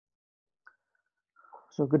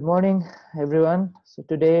So good morning, everyone. So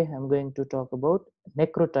today I'm going to talk about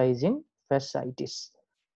necrotizing fasciitis.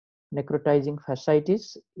 Necrotizing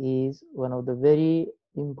fasciitis is one of the very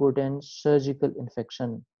important surgical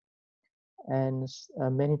infection, and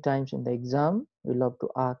many times in the exam we love to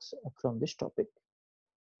ask from this topic.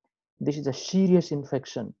 This is a serious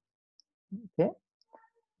infection. Okay.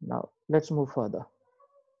 Now let's move further.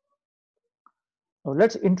 Now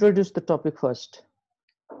let's introduce the topic first.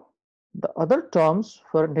 The other terms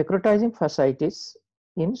for necrotizing fasciitis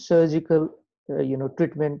in surgical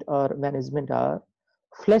treatment or management are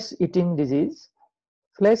flesh-eating disease,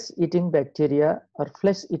 flesh-eating bacteria, or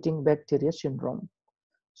flesh-eating bacteria syndrome.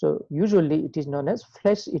 So usually it is known as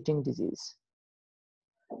flesh-eating disease.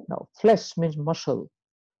 Now flesh means muscle.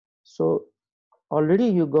 So already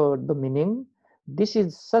you got the meaning. This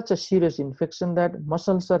is such a serious infection that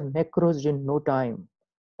muscles are necrosed in no time,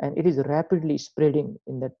 and it is rapidly spreading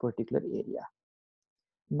in that particular area.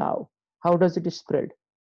 Now, how does it spread?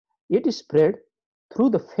 It is spread through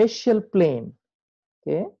the facial plane.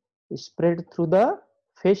 Okay, it's spread through the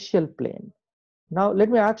facial plane. Now, let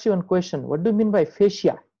me ask you one question. What do you mean by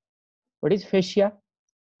fascia? What is fascia?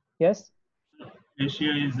 Yes.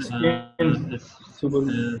 Fascia is Skin.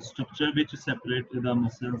 a structure which separates the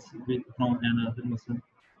muscles from another muscle.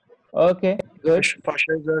 Okay, good.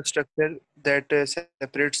 Fascia is a structure that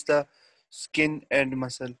separates the skin and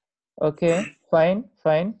muscle. Okay, fine,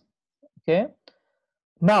 fine. Okay.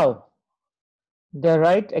 Now, they're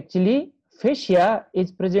right. Actually, fascia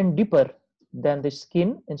is present deeper than the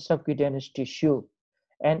skin and subcutaneous tissue,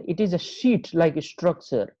 and it is a sheet-like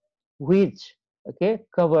structure which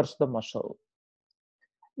covers the muscle.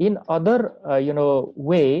 In other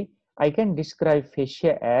way, I can describe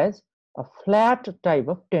fascia as a flat type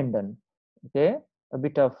of tendon. Okay, a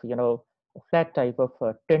bit of a flat type of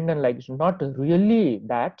tendon, like it's not really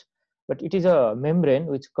that, but it is a membrane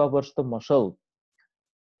which covers the muscle,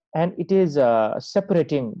 and it is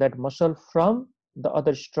separating that muscle from the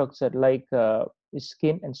other structure like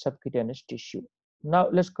skin and subcutaneous tissue. Now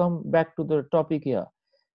let's come back to the topic here.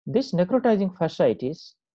 This necrotizing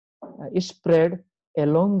fasciitis is spread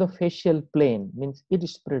along the facial plane, means it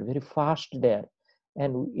is spread very fast there,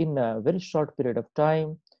 and in a very short period of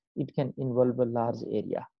time it can involve a large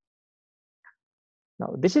area.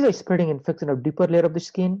 Now this is a spreading infection of deeper layer of the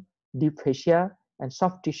skin, deep fascia, and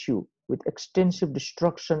soft tissue with extensive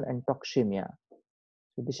destruction and toxemia.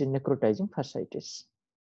 So this is necrotizing fasciitis.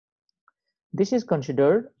 This is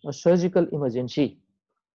considered a surgical emergency.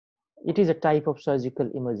 It is a type of surgical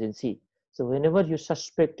emergency. So whenever you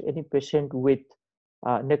suspect any patient with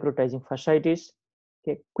necrotizing fasciitis,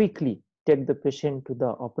 okay, quickly take the patient to the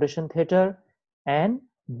operation theater and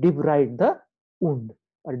debride the wound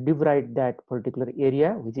or debride that particular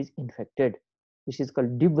area which is infected. This is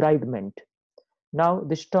called debridement. Now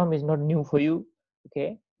this term is not new for you,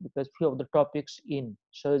 okay, because few of the topics in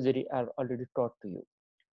surgery are already taught to you.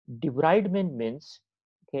 Debridement means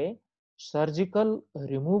surgical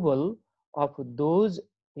removal of those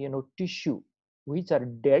tissue which are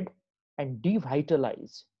dead and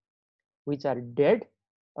devitalized, which are dead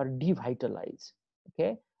or devitalized.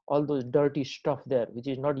 Okay, all those dirty stuff there which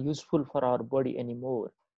is not useful for our body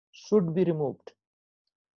anymore should be removed.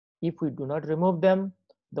 If we do not remove them,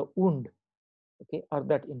 the wound or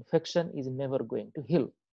that infection is never going to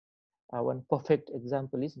heal. One perfect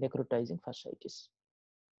example is necrotizing fasciitis.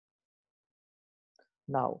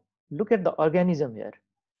 Now, look at the organism here.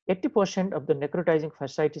 80% of the necrotizing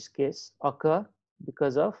fasciitis case occur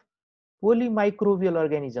because of polymicrobial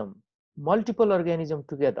organism, multiple organisms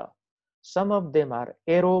together. Some of them are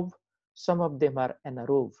aerobe, some of them are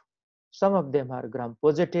anaerobe, some of them are gram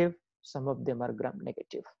positive, some of them are gram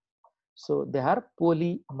negative. So they are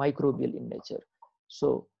polymicrobial in nature.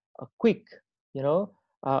 So a quick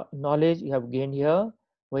knowledge you have gained here.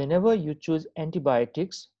 Whenever you choose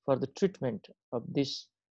antibiotics for the treatment of this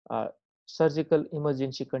uh, surgical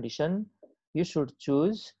emergency condition, you should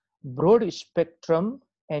choose broad spectrum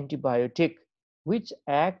antibiotic which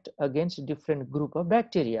act against different group of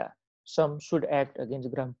bacteria. Some should act against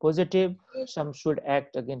gram positive, some should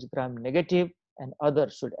act against gram negative, and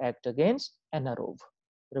others should act against anaerobe.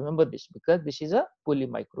 Remember this because this is a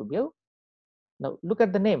polymicrobial. Now look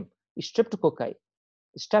at the name: streptococci,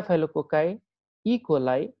 staphylococci, E.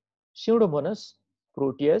 coli, pseudomonas,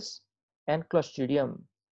 proteus, and clostridium.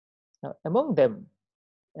 Now among them,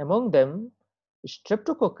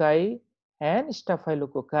 streptococci and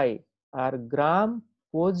staphylococci are gram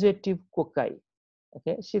positive cocci.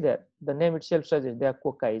 Okay, see there, the name itself suggests they are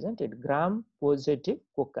cocci, isn't it? Gram positive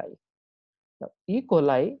cocci. Now E.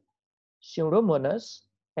 coli, pseudomonas,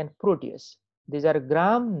 and proteus, these are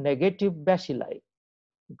gram negative bacilli.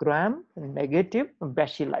 gram-negative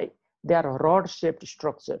bacilli. They are rod-shaped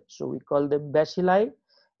structure, so we call them bacilli.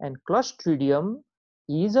 And Clostridium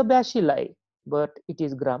is a bacilli, but it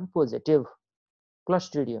is gram-positive.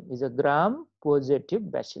 Clostridium is a gram-positive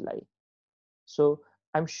bacilli. So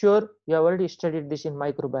I'm sure you have already studied this in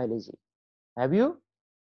microbiology. Have you?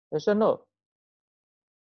 Yes or no?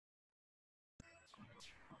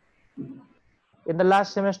 In the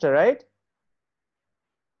last semester, right?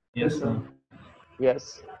 Yes, sir.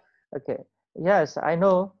 Yes. Okay. Yes, I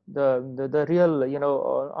know the real,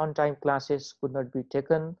 on time classes could not be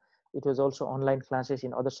taken. It was also online classes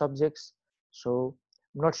in other subjects. So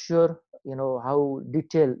I'm not sure, how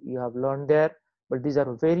detailed you have learned there, but these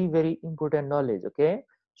are very, very important knowledge. Okay.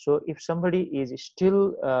 So if somebody is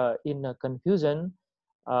still in confusion,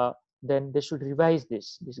 uh, then they should revise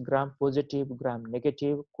this gram positive, gram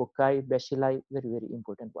negative, cocci, bacilli, very, very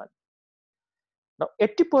important one. Now,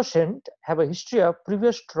 80% have a history of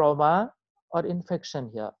previous trauma or infection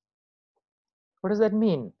here. What does that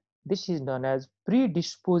mean? This is known as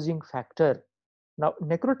predisposing factor. Now,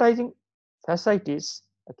 necrotizing fasciitis,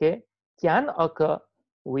 okay, can occur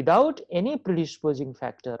without any predisposing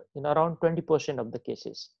factor in around 20% of the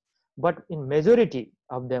cases. But in majority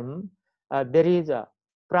of them, there is a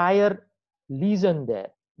prior lesion there.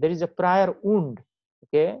 There is a prior wound,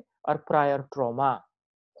 okay, or prior trauma.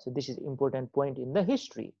 So this is important point in the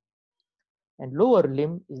history. And lower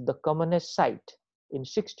limb is the commonest site in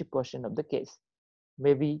 60% of the case,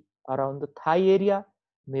 maybe around the thigh area,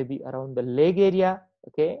 maybe around the leg area,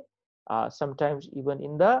 okay, sometimes even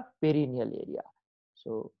in the perineal area.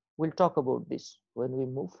 So we'll talk about this when we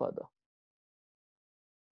move further.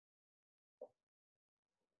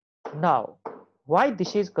 Now, why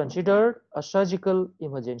this is considered a surgical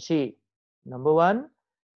emergency? Number one,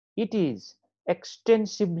 it is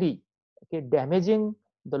extensively, okay, damaging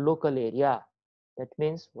the local area. That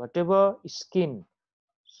means whatever skin,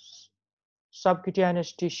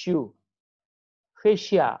 subcutaneous tissue,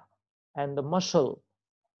 fascia, and the muscle,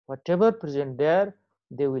 whatever present there,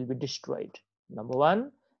 they will be destroyed. Number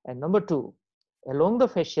one. And number two, along the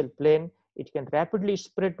facial plane, it can rapidly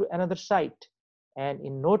spread to another site. And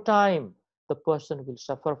in no time, the person will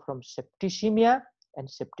suffer from septicemia and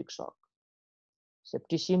septic shock.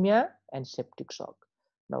 Septicemia and septic shock.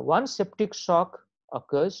 Now, once septic shock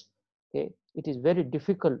occurs, okay, it is very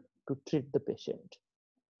difficult to treat the patient.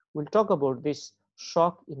 We'll talk about this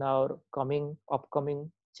shock in our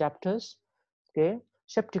upcoming chapters. Okay,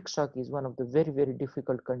 septic shock is one of the very, very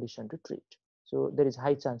difficult condition to treat. So there is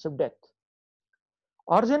high chance of death.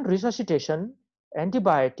 Urgent resuscitation,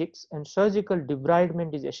 antibiotics, and surgical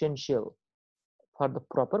debridement is essential for the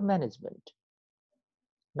proper management.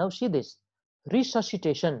 Now see this,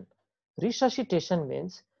 resuscitation. Resuscitation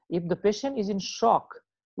means if the patient is in shock,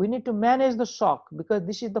 we need to manage the shock because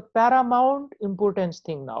this is the paramount importance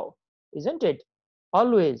thing now, isn't it?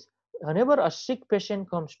 Always, whenever a sick patient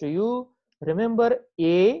comes to you, remember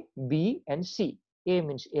A, B, and C. A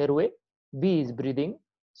means airway, B is breathing,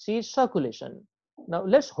 C is circulation. Now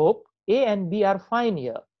let's hope A and B are fine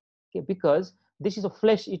here, okay, because this is a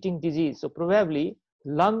flesh-eating disease, so probably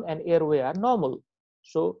lung and airway are normal.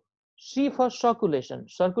 So C for circulation.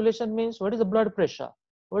 Circulation means what is the blood pressure?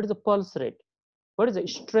 What is the pulse rate? What is the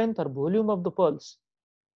strength or volume of the pulse?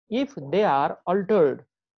 If they are altered,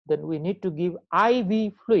 then we need to give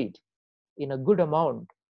IV fluid in a good amount.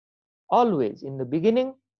 Always in the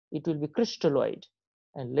beginning, it will be crystalloid.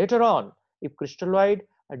 And later on, if crystalloid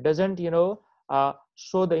doesn't,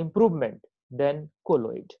 show the improvement, then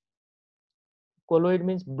colloid. Colloid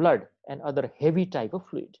means blood and other heavy type of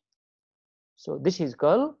fluid. So this is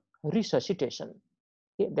called resuscitation.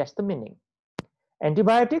 Okay, that's the meaning.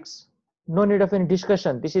 Antibiotics, no need of any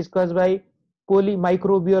discussion. This is caused by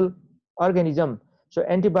polymicrobial organism. So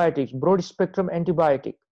antibiotics, broad spectrum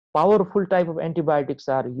antibiotic, powerful type of antibiotics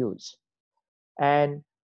are used. And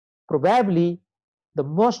probably the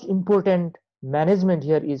most important management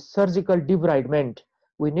here is surgical debridement.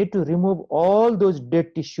 We need to remove all those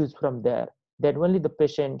dead tissues from there. Then only the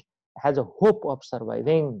patient has a hope of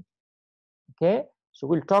surviving. Okay, so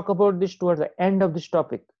we'll talk about this towards the end of this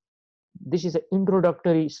topic. This is an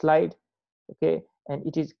introductory slide, okay, and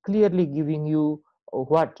it is clearly giving you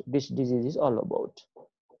what this disease is all about.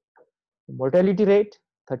 Mortality rate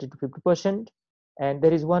 30 to 50%, and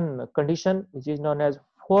there is one condition which is known as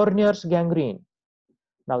Fournier's gangrene.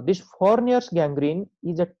 Now this Fournier's gangrene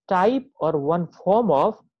is a type or one form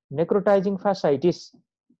of necrotizing fasciitis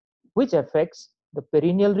which affects the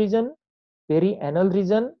perineal region, perianal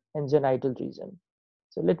region, and genital region.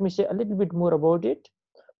 So let me say a little bit more about it.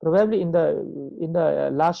 Probably in the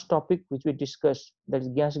last topic which we discussed, that is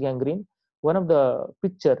gas gangrene, one of the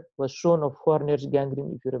picture was shown of Fournier's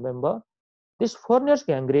gangrene, if you remember. This Fournier's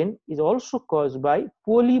gangrene is also caused by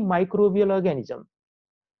polymicrobial organism.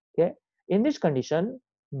 Okay, in this condition,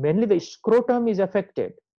 mainly the scrotum is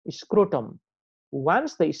affected. Scrotum.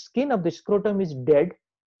 Once the skin of the scrotum is dead,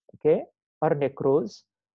 okay, or necrose,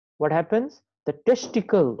 what happens? The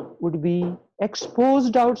testicle would be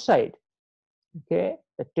exposed outside. Okay,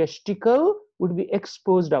 the testicle would be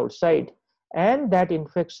exposed outside, and that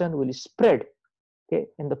infection will spread. Okay,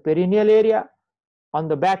 in the perineal area, on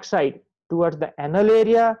the back side, towards the anal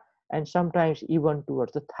area, and sometimes even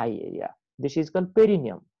towards the thigh area. This is called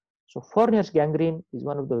perineum. So Fournier's gangrene is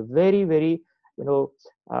one of the very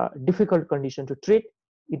difficult condition to treat.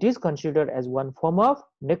 It is considered as one form of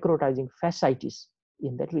necrotizing fasciitis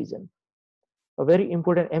in that region. A very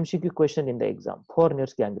important MCQ question in the exam,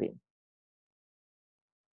 Fournier's gangrene.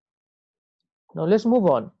 Now let's move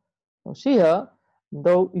on. Now see here,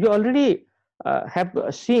 though you already have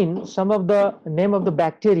seen some of the name of the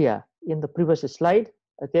bacteria in the previous slide.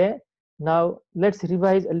 Okay, now let's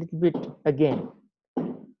revise a little bit again.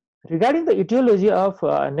 Regarding the etiology of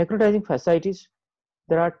necrotizing fasciitis,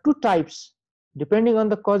 there are two types depending on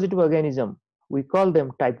the causative organism. We call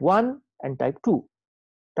them type 1 and type 2.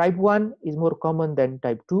 Type 1 is more common than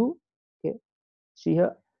type 2. Okay, see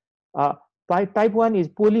here. Type 1 is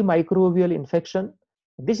polymicrobial infection.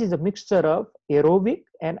 This is a mixture of aerobic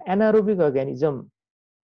and anaerobic organism.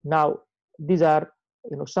 Now, these are,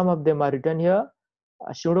 some of them are written here.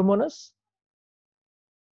 Pseudomonas.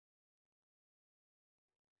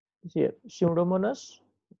 Here, Pseudomonas.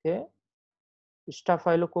 Okay.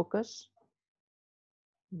 Staphylococcus,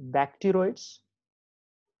 bacteroids,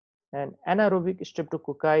 and anaerobic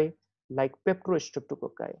streptococci like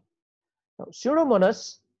peptostreptococci. Now,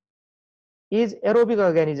 Pseudomonas is aerobic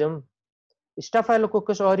organism.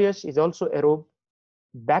 Staphylococcus aureus is also aerobe.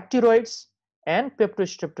 Bacteroids and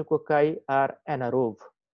peptostreptococci are anaerobe.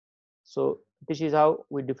 So this is how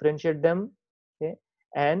we differentiate them. Okay,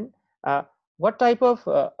 and what type of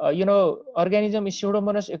organism is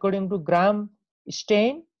Pseudomonas according to Graham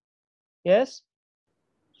Stein? Yes,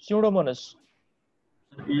 Pseudomonas.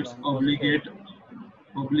 It's obligate.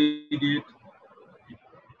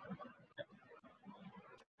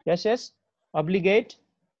 Yes, obligate.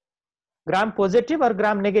 Gram positive or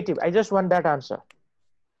gram negative? I just want that answer.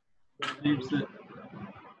 It's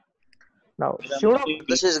Now,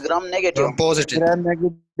 This is gram negative. Gram positive. Gram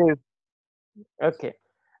negative. okay.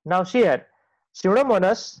 Now, here,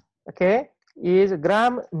 Pseudomonas, okay, is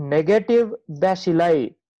gram negative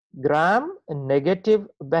bacilli. Gram negative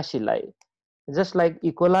bacilli, just like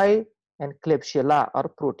E. coli and Klebsiella or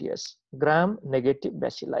Proteus. Gram negative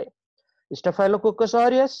bacilli. Staphylococcus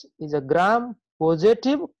aureus is a gram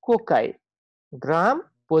positive cocci. Gram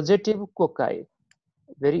positive cocci.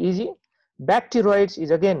 Very easy. Bacteroids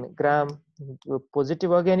is again gram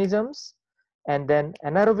positive organisms, and then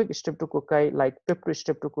anaerobic streptococci like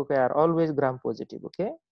peptostreptococci are always gram positive. Okay,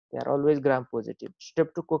 they are always gram positive.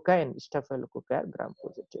 Streptococci and staphylococci are gram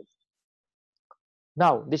positive.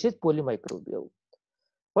 Now this is polymicrobial.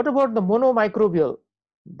 What about the monomicrobial?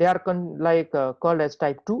 They are called as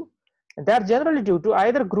type 2. And they are generally due to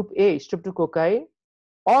either group A streptococci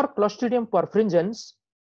or Clostridium perfringens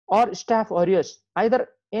or Staph aureus, either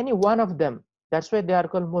any one of them. That's why they are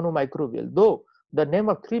called monomicrobial. Though the name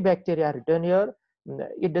of 3 bacteria are written here,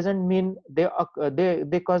 it doesn't mean they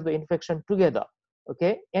cause the infection together.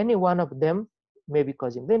 Okay, any one of them may be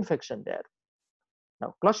causing the infection there.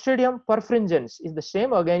 Now, Clostridium perfringens is the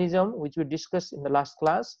same organism which we discussed in the last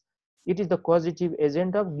class. It is the causative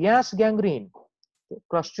agent of gas gangrene. Okay.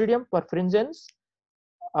 Clostridium perfringens,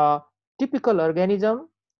 a typical organism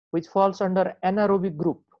which falls under anaerobic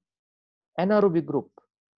group.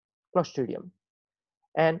 Clostridium,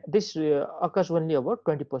 and this occurs only about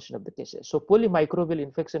 20% of the cases. So polymicrobial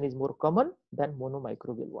infection is more common than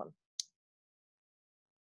monomicrobial one.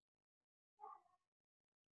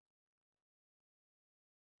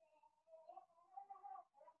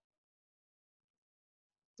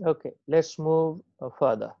 Okay, let's move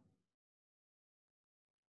further.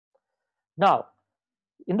 Now,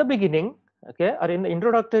 in the beginning, okay, or in the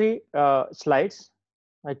introductory slides,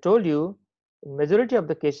 I told you in majority of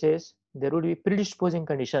the cases there would be predisposing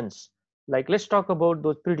conditions. Like, let's talk about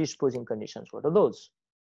those predisposing conditions. What are those?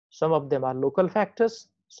 Some of them are local factors,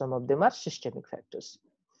 some of them are systemic factors.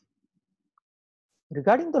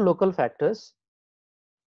 Regarding the local factors,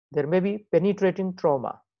 there may be penetrating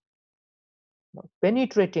trauma. Now,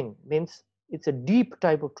 penetrating means it's a deep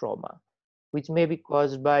type of trauma which may be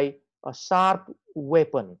caused by a sharp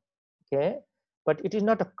weapon, okay, but it is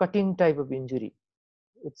not a cutting type of injury.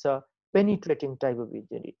 It's a penetrating type of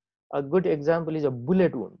injury. A good example is a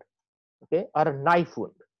bullet wound, okay, or a knife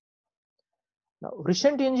wound. Now,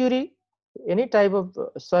 recent injury, any type of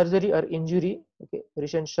surgery or injury, okay,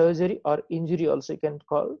 recent surgery or injury also you can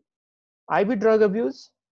call. IV drug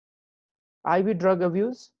abuse, IV drug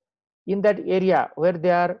abuse in that area where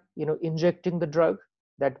they are, injecting the drug,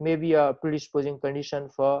 that may be a predisposing condition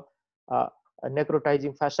for a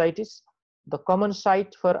necrotizing fasciitis. The common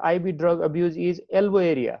site for IV drug abuse is elbow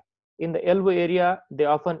area. In the elbow area, they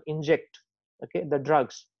often inject, okay, the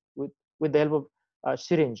drugs with the elbow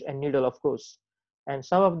syringe and needle, of course. And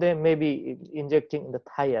some of them may be injecting in the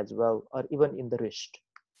thigh as well, or even in the wrist.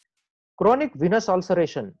 Chronic venous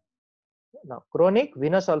ulceration. Now, chronic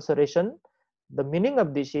venous ulceration, the meaning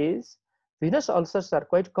of this is venous ulcers are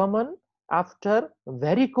quite common after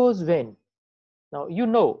varicose vein. Now, you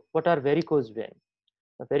know what are varicose vein.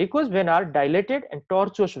 The varicose vein are dilated and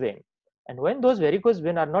tortuous vein, and when those varicose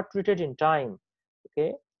vein are not treated in time,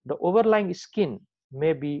 okay, the overlying skin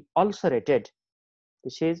may be ulcerated.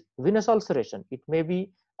 This is venous ulceration. It may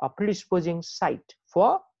be a predisposing site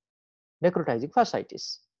for necrotizing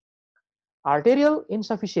fasciitis. Arterial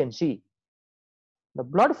insufficiency. The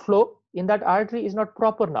blood flow in that artery is not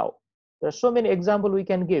proper now. There are so many examples we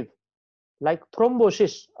can give, like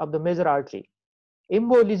thrombosis of the major artery,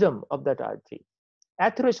 embolism of that artery,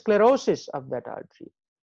 atherosclerosis of that artery,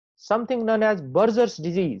 something known as Burzer's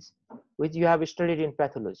disease, which you have studied in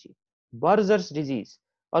pathology. Burzer's disease,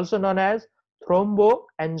 also known as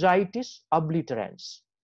thromboangiitis obliterans.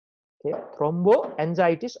 Okay,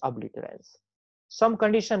 thromboangiitis obliterans. Some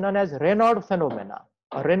condition known as Raynaud phenomena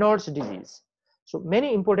or Raynaud's disease. So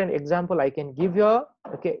many important example I can give you.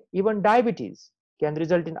 Okay, even diabetes can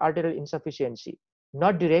result in arterial insufficiency,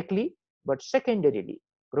 not directly but secondarily,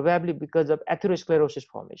 probably because of atherosclerosis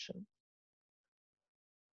formation.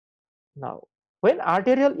 Now, when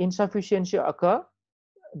arterial insufficiency occur,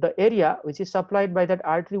 the area which is supplied by that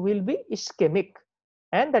artery will be ischemic,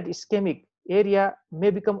 and that ischemic area may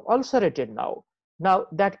become ulcerated now. Now,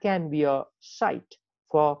 that can be a site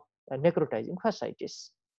for necrotizing fasciitis.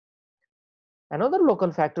 Another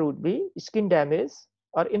local factor would be skin damage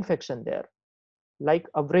or infection there, like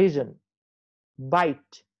abrasion,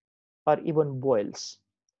 bite, or even boils.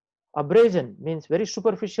 Abrasion means very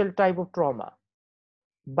superficial type of trauma.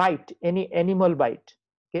 Bite, any animal bite,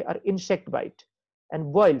 okay, or insect bite.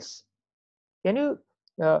 And boils, can you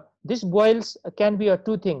this boils can be a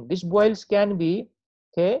two thing. This boils can be,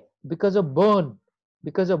 okay, because of burn.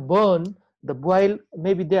 Because of burn, the boil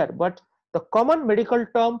may be there, but the common medical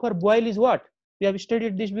term for boil is what? We have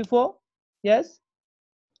studied this before. Yes,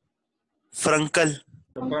 Fruncle.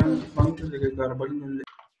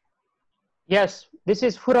 yes, this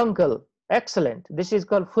is furuncle. Excellent. This is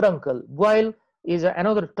called furuncle. Boil is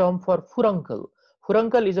another term for furuncle.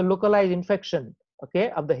 Furuncle is a localized infection, okay,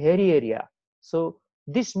 of the hairy area. So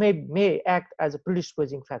this may act as a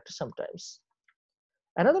predisposing factor sometimes.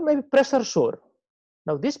 Another may be pressure sore.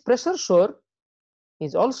 Now this pressure sore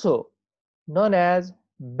is also known as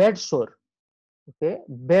bed sore. Okay,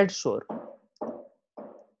 bed sore.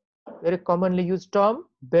 Very commonly used term,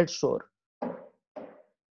 bed sore.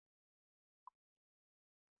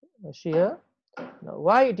 See here. Now,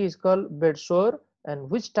 why it is called bed sore and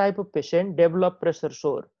which type of patient develop pressure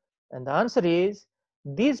sore? And the answer is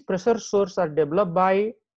these pressure sores are developed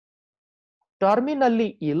by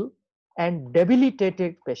terminally ill and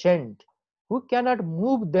debilitated patient who cannot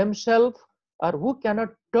move themselves or who cannot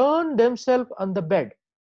turn themselves on the bed.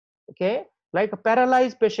 Okay, like a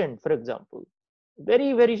paralyzed patient, for example,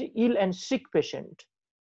 very ill and sick patient.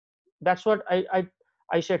 That's what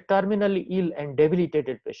I said, terminally ill and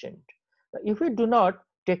debilitated patient. If we do not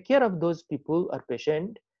take care of those people or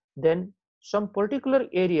patient, then some particular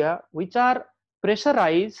area which are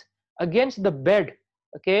pressurized against the bed,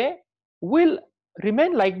 okay, will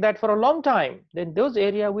remain like that for a long time. Then those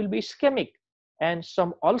area will be ischemic and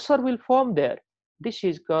some ulcer will form there. This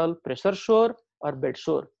is called pressure sore or bed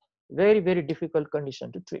sore. Very difficult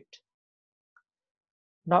condition to treat.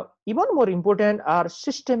 Now, even more important are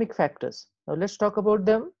systemic factors. Now, let's talk about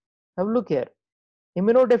them. Have a look here.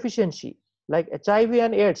 Immunodeficiency, like HIV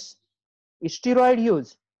and AIDS, steroid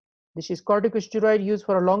use. This is corticosteroid use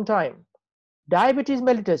for a long time. Diabetes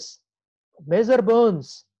mellitus, major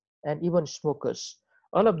burns, and even smokers.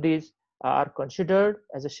 All of these are considered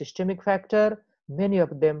as a systemic factor. Many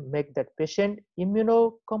of them make that patient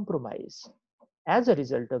immunocompromised. As a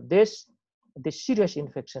result of this serious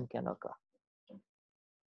infection can occur.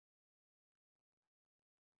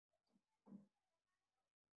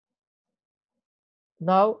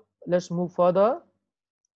 Now, let's move further.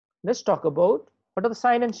 Let's talk about what are the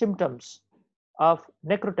signs and symptoms of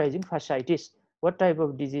necrotizing fasciitis. What type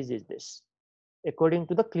of disease is this? According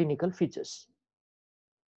to the clinical features.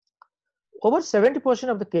 Over 70%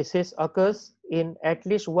 of the cases occurs in at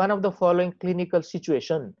least one of the following clinical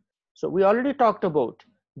situation. So we already talked about,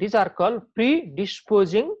 these are called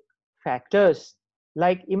predisposing factors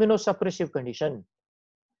like immunosuppressive condition.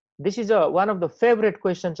 This is one of the favorite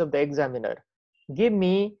questions of the examiner. Give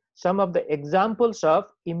me some of the examples of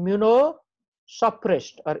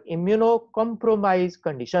immunosuppressed or immunocompromised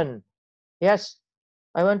condition. Yes,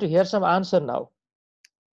 I want to hear some answer now.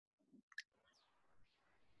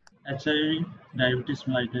 HIV, diabetes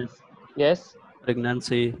mellitus. Yes.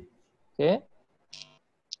 Pregnancy. Okay.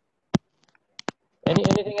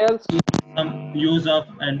 Anything else? Some use of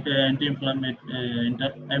anti-inflammatory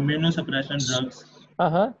immunosuppression drugs.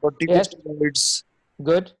 Yes. Corticosteroids.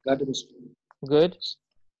 Good. Good.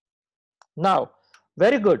 Now,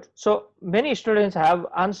 very good. So many students have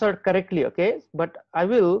answered correctly. Okay, but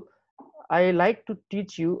I like to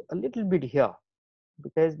teach you a little bit here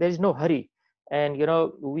because there is no hurry, and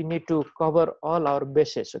we need to cover all our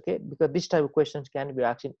bases. Okay, because this type of questions can be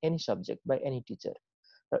asked in any subject by any teacher.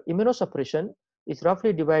 Immunosuppression is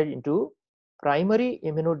roughly divided into primary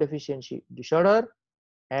immunodeficiency disorder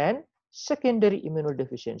and secondary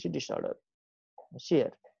immunodeficiency disorder.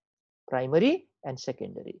 Here, primary and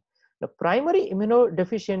secondary. The primary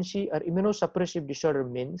immunodeficiency or immunosuppressive disorder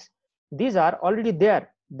means these are already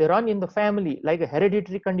there. They run in the family like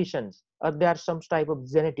hereditary conditions, or they are some type of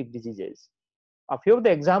genetic diseases. A few of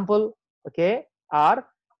the example, okay, are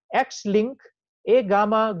X-linked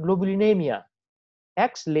A-gamma globulinemia.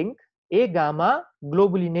 X-linked A-gamma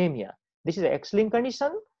globulinemia. This is an X-linked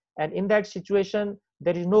condition, and in that situation,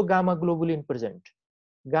 there is no gamma globulin present.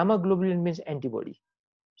 Gamma globulin means antibody.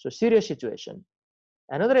 So serious situation.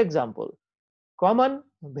 Another example, common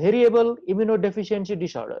variable immunodeficiency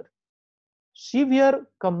disorder, severe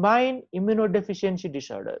combined immunodeficiency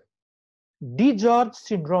disorder, DiGeorge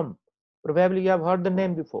syndrome. Probably you have heard the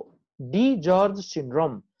name before. DiGeorge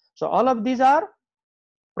syndrome. So all of these are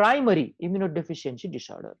primary immunodeficiency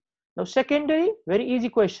disorder. Now secondary, very easy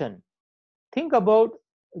question. Think about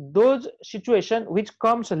those situations which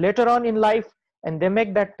comes later on in life and they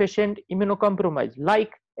make that patient immunocompromised,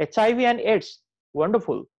 like HIV and AIDS.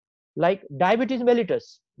 Wonderful. Like diabetes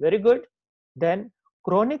mellitus, very good. Then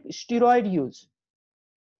chronic steroid use.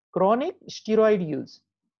 Chronic steroid use.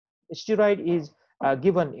 Steroid is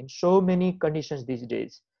given in so many conditions these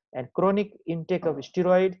days, and chronic intake of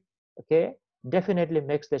steroid, okay, definitely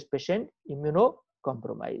makes this patient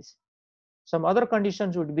immunocompromised. Some other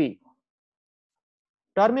conditions would be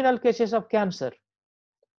terminal cases of cancer,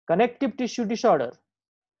 connective tissue disorder,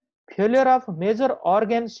 failure of major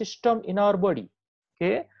organ system in our body.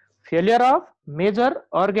 Okay, failure of major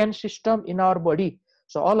organ system in our body.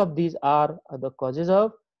 So all of these are the causes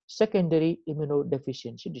of secondary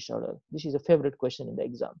immunodeficiency disorder. This is a favorite question in the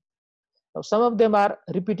exam. Now some of them are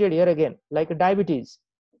repeated here again, like diabetes,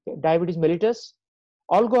 okay, diabetes mellitus,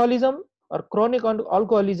 alcoholism or chronic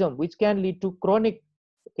alcoholism, which can lead to chronic,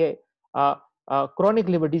 okay, chronic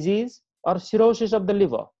liver disease or cirrhosis of the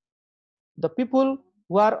liver. The people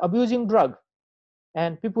who are abusing drug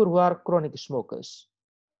and people who are chronic smokers,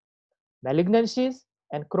 malignancies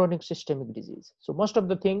and chronic systemic disease. So most of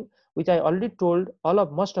the thing which I already told,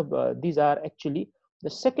 most of these are actually the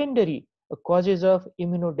secondary causes of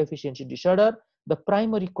immunodeficiency disorder. The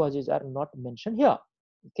primary causes are not mentioned here,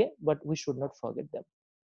 okay, but we should not forget them.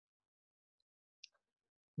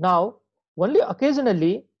 Now, only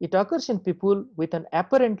occasionally it occurs in people with an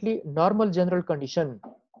apparently normal general condition.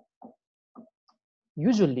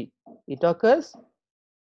 Usually it occurs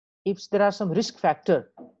if there are some risk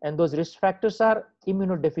factor, and those risk factors are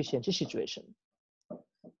immunodeficiency situation.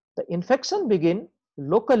 The infection begin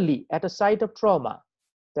locally at a site of trauma.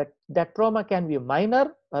 That trauma can be a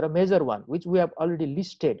minor or a major one, which we have already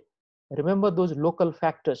listed. Remember those local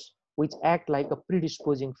factors which act like a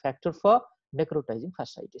predisposing factor for necrotizing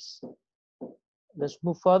fasciitis. Let's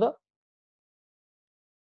move further.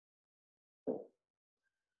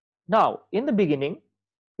 Now, in the beginning,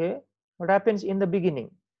 okay, what happens in the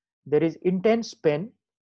beginning? There is intense pain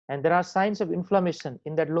and there are signs of inflammation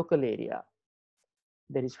in that local area.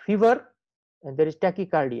 There is fever and there is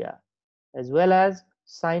tachycardia, as well as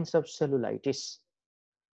signs of cellulitis.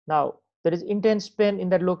 Now, there is intense pain in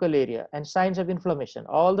that local area and signs of inflammation.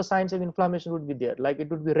 All the signs of inflammation would be there, like it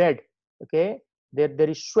would be red, okay? There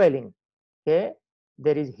is swelling, okay?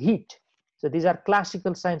 There is heat. So these are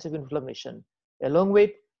classical signs of inflammation. Along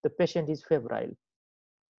with the patient is febrile.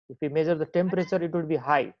 If we measure the temperature, it would be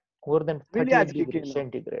high, more than 38 degrees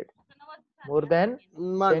centigrade. More than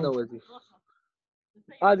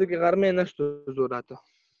आज के घर में नष्ट हो रहा था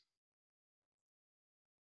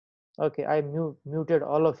Okay, I muted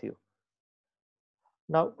all of you.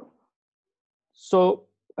 Now, so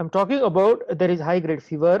I'm talking about there is high grade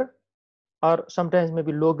fever or sometimes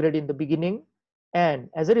maybe low grade in the beginning, and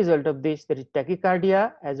as a result of this there is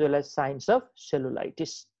tachycardia as well as signs of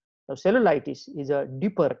cellulitis. Now cellulitis is a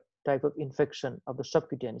deeper type of infection of the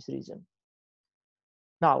subcutaneous region.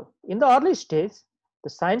 Now in the early stage the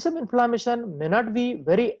signs of inflammation may not be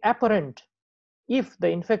very apparent if the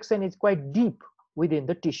infection is quite deep within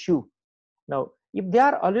the tissue. Now if they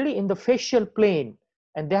are already in the facial plane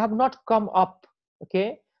and they have not come up,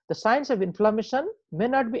 okay, the signs of inflammation may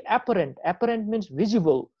not be apparent. Apparent means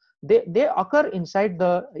visible. They occur inside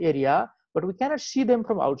the area but we cannot see them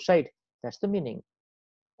from outside. That's the meaning.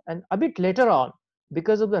 And a bit later on,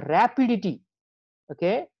 because of the rapidity,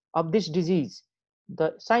 okay, of this disease,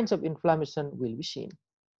 the signs of inflammation will be seen.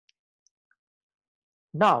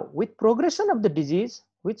 Now with progression of the disease,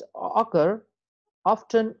 which occur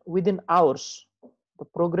often within hours, the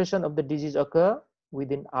progression of the disease occur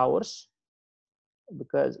within hours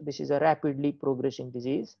because this is a rapidly progressing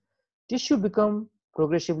disease. Tissue become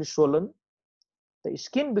progressively swollen, the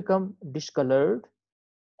skin become discolored,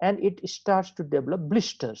 and it starts to develop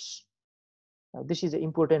blisters. Now this is an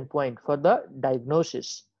important point for the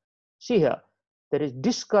diagnosis. See here, there is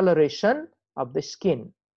discoloration of the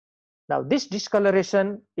skin. Now this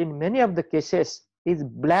discoloration in many of the cases is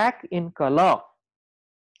black in color.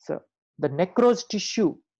 So the necrosed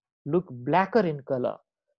tissue look blacker in color,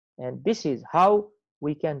 and this is how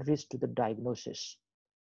we can reach to the diagnosis.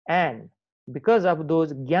 And because of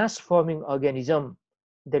those gas forming organism,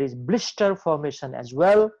 there is blister formation as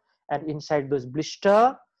well, and inside those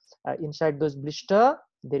blister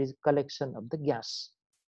there is collection of the gas.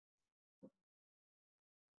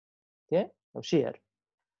 Okay, now see here,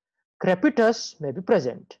 crepitus may be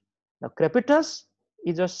present. Now crepitus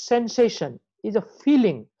is a sensation, is a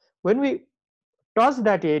feeling. When we touch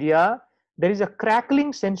that area, there is a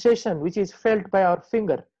crackling sensation which is felt by our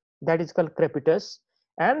finger, that is called crepitus,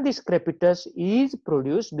 and this crepitus is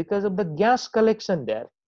produced because of the gas collection there.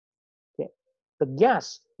 Okay, the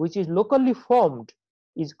gas which is locally formed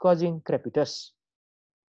is causing crepitus.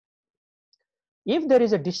 If there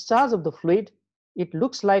is a discharge of the fluid, it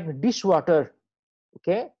looks like dishwater.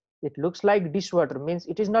 Okay, it looks like dishwater means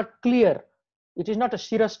it is not clear, it is not a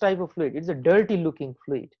serous type of fluid, it is a dirty looking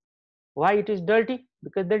fluid. Why it is dirty?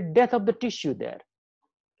 Because the death of the tissue there.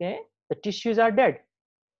 Okay, the tissues are dead.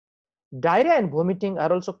 Diarrhea and vomiting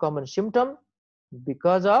are also common symptom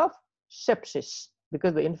because of sepsis,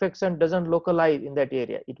 because the infection doesn't localize in that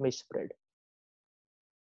area, it may spread.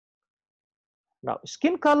 Now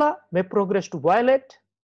skin color may progress to violet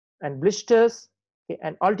and blisters, okay,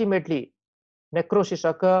 and ultimately necrosis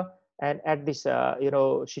occur, and at this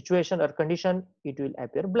situation or condition it will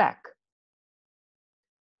appear black.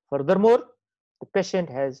 Furthermore, the patient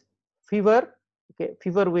has fever. Okay,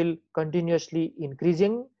 fever will continuously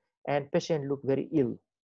increasing and patient look very ill.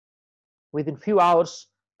 Within few hours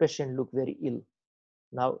patient look very ill.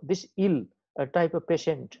 Now this ill type of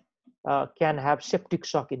patient can have septic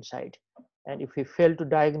shock inside, and if we fail to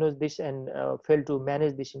diagnose this and fail to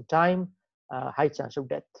manage this in time, high chance of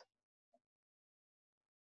death.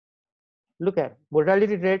 Look at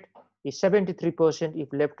mortality rate is 73%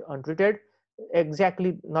 if left untreated.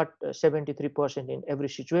 Exactly not 73% in every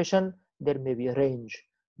situation, there may be a range,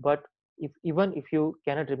 but even if you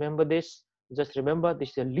cannot remember this, just remember this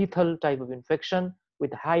is a lethal type of infection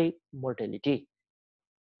with high mortality.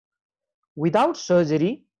 Without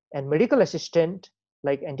surgery and medical assistance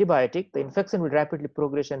like antibiotic, the infection will rapidly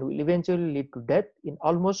progress and will eventually lead to death in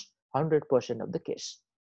almost 100% of the case.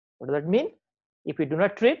 What does that mean? If we do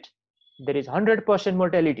not treat, there is 100%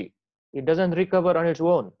 mortality. It doesn't recover on its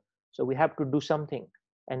own. So we have to do something.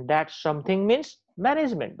 And that something means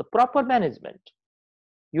management, the proper management.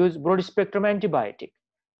 Use broad spectrum antibiotic.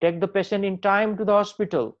 Take the patient in time to the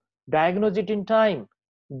hospital. Diagnose it in time.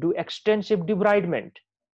 Do extensive debridement.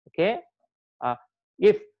 Okay.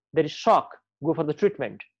 If there is shock, go for the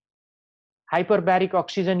treatment. Hyperbaric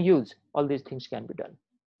oxygen use. All these things can be done.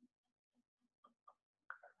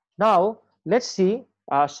 Now let's see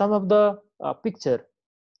some of the picture.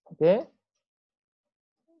 Okay,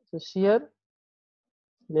 so here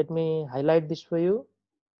let me highlight this for you.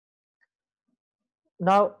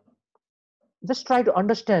 Now just try to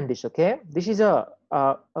understand this. Okay, this is a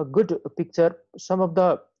good picture. Some of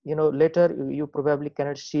the later you probably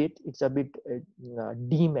cannot see it, it's a bit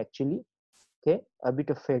dim actually. Okay, a bit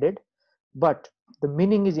of faded, but the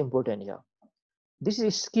meaning is important here. This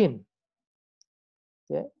is skin.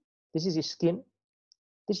 Okay, this is skin.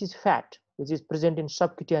 This is fat which is present in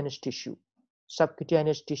subcutaneous tissue.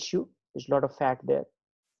 Subcutaneous tissue, there's a lot of fat there.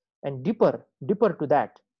 and deeper to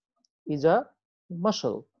that is a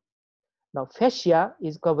muscle. Now fascia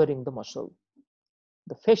is covering the muscle.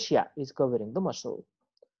 The fascia is covering the muscle.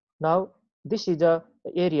 Now this is a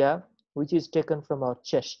area which is taken from our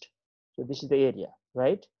chest. So this is the area,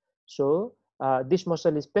 right? So this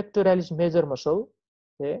muscle is pectoralis major muscle.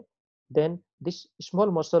 Okay. Then this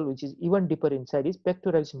small muscle which is even deeper inside is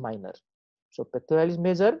pectoralis minor. So pectoralis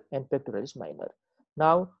major and pectoralis minor.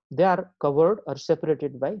 Now they are covered or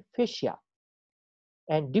separated by fascia,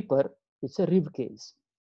 and deeper it's a rib cage.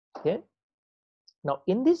 Okay. Now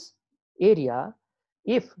in this area,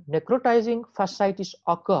 if necrotizing fasciitis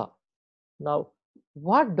occur, now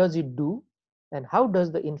what does it do and how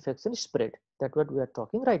does the infection spread? That's what we are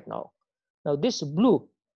talking right now. Now this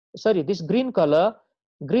this green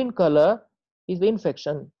color is the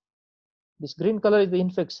infection. This green color is the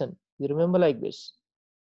infection. You remember like this.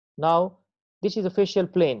 Now this is the facial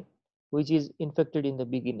plane which is infected in the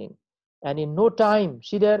beginning, and in no time,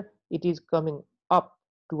 see there, it is coming up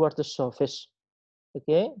towards the surface.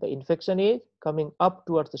 Okay, the infection is coming up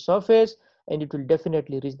towards the surface, and it will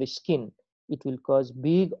definitely reach the skin. It will cause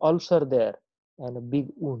big ulcer there and a big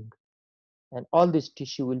wound, and all this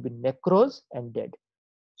tissue will be necrose and dead.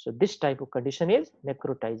 So this type of condition is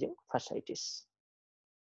necrotizing fasciitis.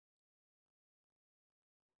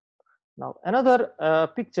 Now another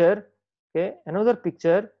picture, okay, another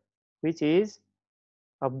picture which is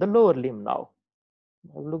of the lower limb. Now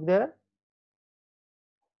look there.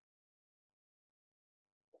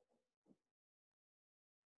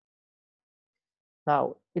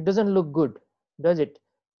 Now it doesn't look good, does it?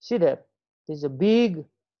 See there, there's a big,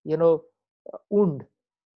 wound,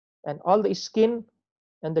 and all the skin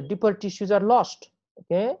and the deeper tissues are lost.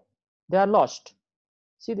 Okay, they are lost.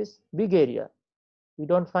 See this big area, we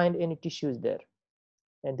don't find any tissues there,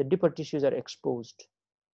 and the deeper tissues are exposed.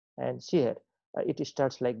 And see here, it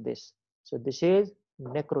starts like this. So this is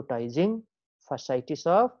necrotizing fasciitis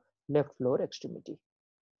of left lower extremity.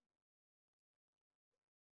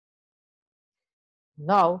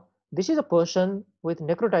 Now this is a person with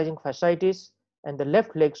necrotizing fasciitis, and the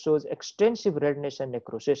left leg shows extensive redness and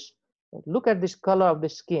necrosis. Look at this color of the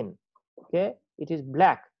skin. Okay, it is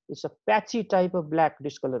black. It's a patchy type of black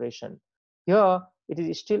discoloration. Here it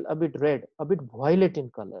is still a bit red, a bit violet in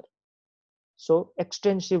color. So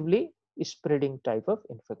extensively spreading type of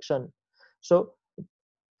infection. So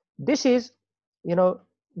this is,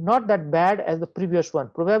 not that bad as the previous one.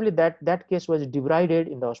 Probably that case was derided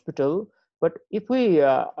in the hospital. But if we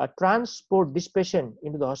transport this patient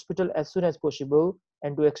into the hospital as soon as possible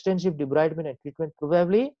and do extensive debridement and treatment,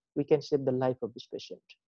 probably we can save the life of this patient.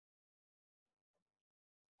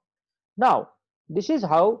 Now, this is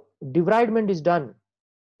how debridement is done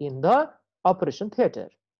in the operation theater.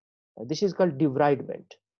 This is called debridement.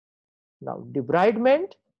 Now,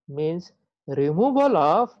 debridement means removal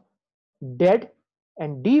of dead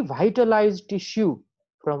and devitalized tissue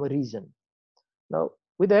from a region. Now,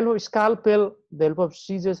 with the help of scalpel, the help of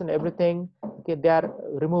scissors and everything, okay, they are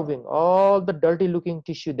removing all the dirty looking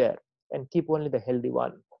tissue there and keep only the healthy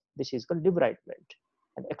one. This is called debridement.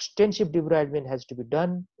 And extensive debridement has to be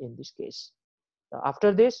done in this case. Now,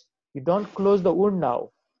 after this, you don't close the wound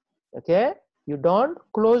now. Okay, you don't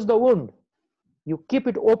close the wound. You keep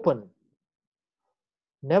it open.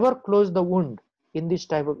 Never close the wound in this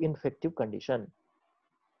type of infective condition.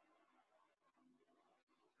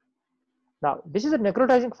 Now, this is a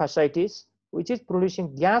necrotizing fasciitis which is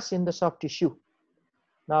producing gas in the soft tissue.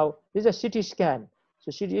 Now, this is a CT scan.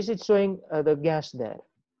 So, this is showing the gas there.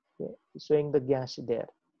 Okay, it's showing the gas there.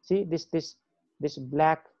 See this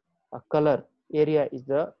black color area is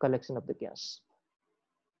the collection of the gas.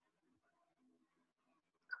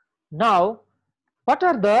 Now, what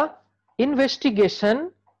are the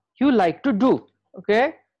investigation you like to do?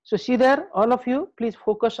 Okay, so see there, all of you, please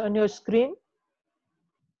focus on your screen.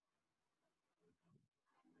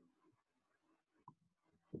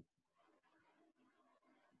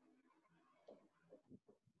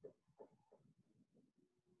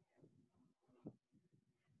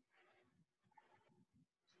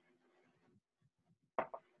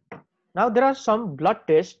 Now there are some blood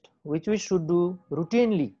tests which we should do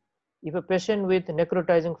routinely if a patient with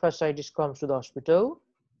necrotizing fasciitis comes to the hospital.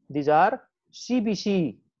 These are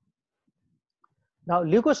CBC. Now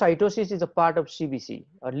leukocytosis is a part of CBC,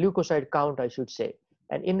 or leukocyte count I should say,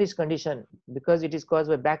 and in this condition, because it is caused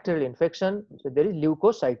by bacterial infection, so there is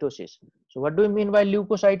leukocytosis. So what do we mean by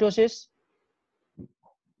leukocytosis?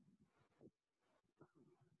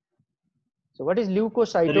 So what is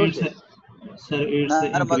leukocytosis? Sir, it's a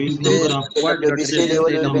Normal. increased The number of blood What BCG level decreases the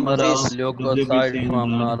will be number of increased. WBC leukocytes in from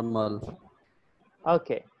blood. normal?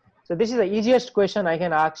 Okay, So this is the easiest question I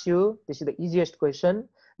can ask you. This is the easiest question.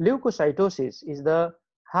 Leukocytosis is the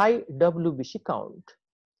high WBC count.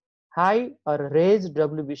 High or raised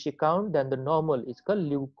WBC count than the normal is called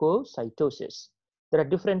leukocytosis. There are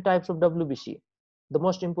different types of WBC. The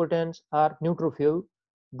most important are neutrophil,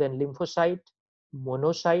 then lymphocyte,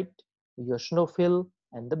 monocyte, eosinophil,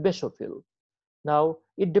 and the basophil. Now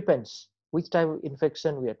it depends which type of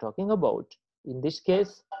infection we are talking about. In this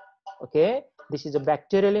case, okay, this is a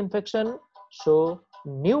bacterial infection, so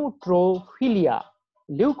neutrophilia,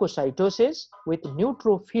 leukocytosis with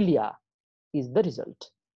neutrophilia is the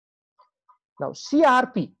result. Now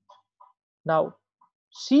CRP, now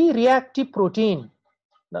C-reactive protein.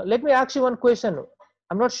 Now let me ask you one question.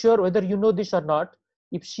 I'm not sure whether you know this or not.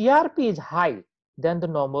 If CRP is high than the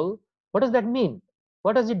normal, what does that mean?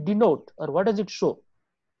 What does it denote or what does it show?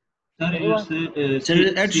 Sir, Anyone? it's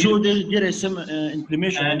It shows there is some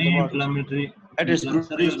inflammation in the any body. inflammatory. It is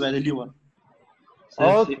produced by the liver.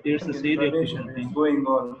 Okay. It's a C-reactive protein. Going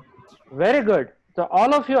on. Very good. So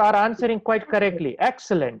all of you are answering quite correctly.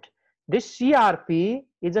 Excellent. This CRP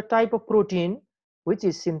is a type of protein which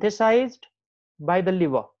is synthesized by the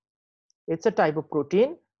liver. It's a type of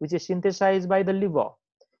protein which is synthesized by the liver.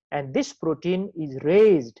 And this protein is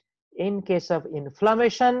raised in case of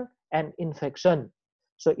inflammation and infection.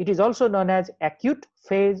 So it is also known as acute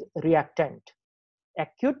phase reactant.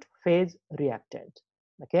 Acute phase reactant.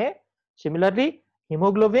 Okay. Similarly,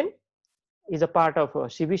 hemoglobin is a part of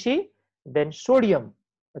CBC. Then sodium,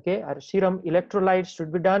 okay, our serum electrolytes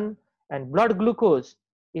should be done, and blood glucose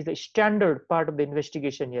is the standard part of the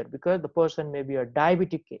investigation here because the person may be a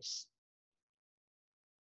diabetic case.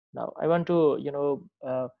 Now I want to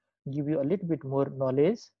give you a little bit more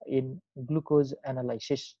knowledge in glucose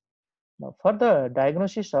analysis. Now for the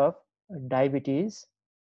diagnosis of diabetes,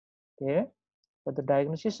 okay, for the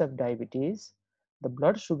diagnosis of diabetes, the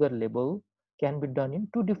blood sugar level can be done in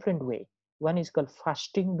two different ways. One is called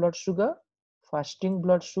fasting blood sugar,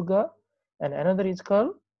 and another is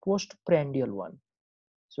called postprandial one.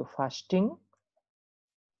 So fasting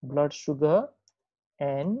blood sugar,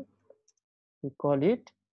 and we call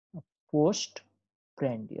it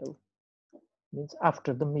postprandial, means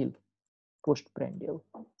after the meal, postprandial.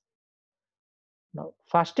 Now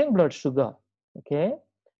fasting blood sugar, okay,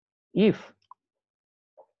 if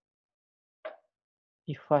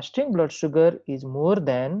fasting blood sugar is more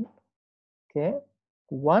than, okay,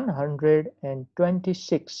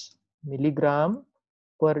 126 milligram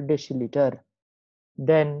per deciliter,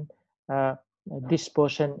 then this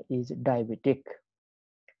person is diabetic.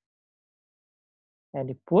 And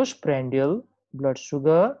if postprandial blood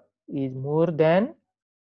sugar is more than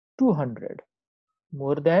 200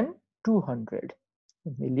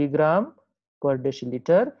 milligram per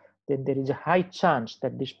deciliter, then there is a high chance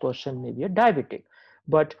that this person may be a diabetic.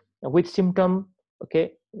 But with symptom,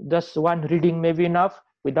 okay, just one reading may be enough.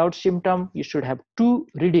 Without symptom, you should have two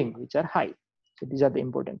reading which are high. So these are the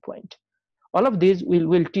important point. All of these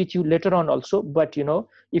will teach you later on also, but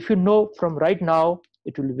if you know from right now,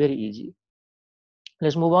 it will be very easy.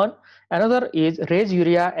 Let's move on. Another is raise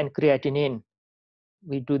urea and creatinine.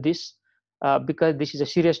 We do this because this is a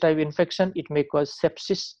serious type of infection. It may cause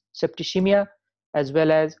sepsis, septicemia, as well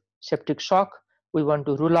as septic shock. We want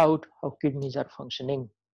to rule out how kidneys are functioning.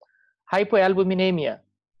 Hypoalbuminemia,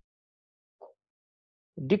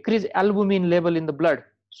 decrease albumin level in the blood.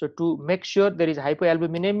 So to make sure there is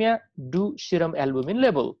hypoalbuminemia, do serum albumin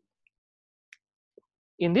level.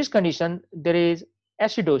 In this condition, there is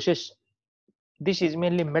acidosis. This is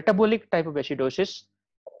mainly metabolic type of acidosis,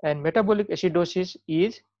 and metabolic acidosis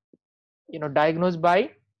is diagnosed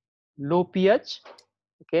by low pH,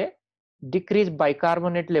 okay, decreased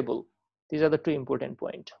bicarbonate level. These are the two important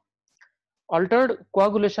points. Altered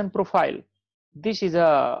coagulation profile. This is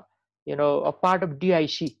a part of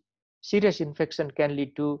DIC. Serious infection can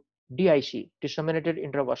lead to DIC, disseminated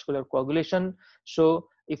intravascular coagulation. So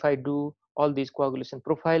if I do all these coagulation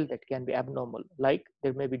profile, that can be abnormal. Like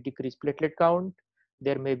there may be decreased platelet count,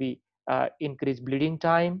 there may be increased bleeding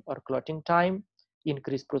time or clotting time,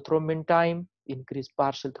 increased prothrombin time, increased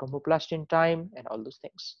partial thromboplastin time, and all those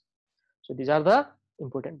things. So these are the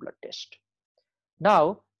important blood tests.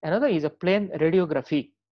 Now another is a plain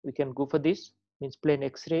radiography. We can go for this, means plain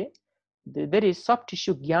X-ray. There is soft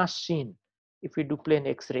tissue gas seen if we do plain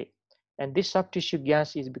X-ray, and this soft tissue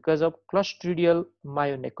gas is because of clostridial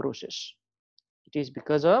myonecrosis. It is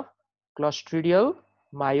because of clostridial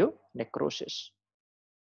myonecrosis.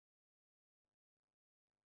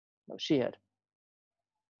 Now see here.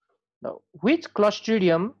 Now which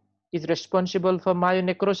clostridium is responsible for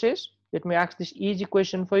myonecrosis? Let me ask this easy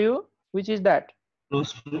question for you. Which is that?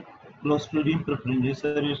 Clostri- Clostridium perfringens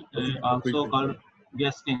is also called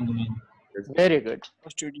gas gangrene. Very good.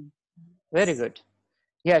 Clostridium. Very good.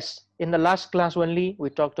 Yes, in the last class only we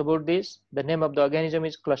talked about this. The name of the organism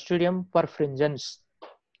is Clostridium perfringens,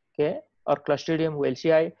 okay, or Clostridium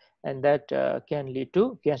welchii, and that can lead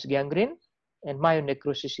to gas gangrene, and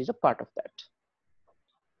myonecrosis is a part of that.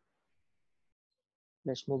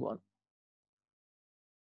 Let's move on.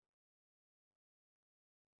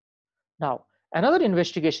 Now, another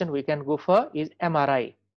investigation we can go for is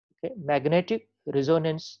MRI, okay, magnetic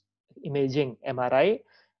resonance imaging MRI.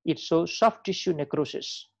 It shows soft tissue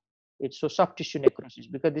necrosis. It shows soft tissue necrosis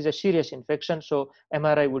because this is a serious infection, so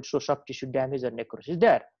MRI would show soft tissue damage or necrosis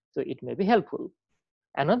there. So it may be helpful.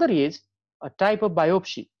 Another is a type of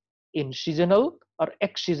biopsy, incisional or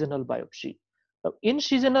excisional biopsy. Now,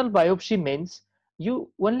 incisional biopsy means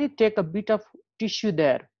you only take a bit of tissue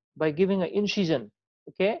there by giving an incision.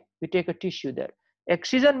 Okay, you take a tissue there.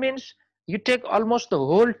 Excision means you take almost the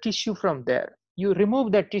whole tissue from there. You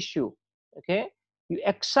remove that tissue. Okay, you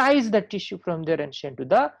excise the tissue from there and send to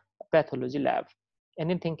the pathology lab.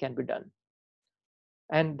 Anything can be done.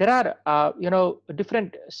 And there are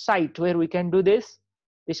different site where we can do this.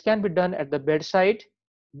 This can be done at the bedside,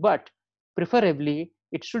 but preferably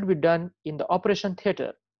it should be done in the operation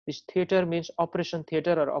theater. This theater means operation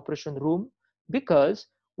theater or operation room, because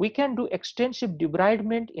we can do extensive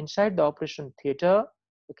debridement inside the operation theater,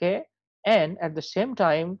 okay, and at the same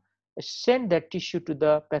time send that tissue to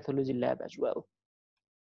the pathology lab as well.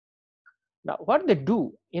 Now what they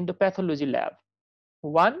do in the pathology lab: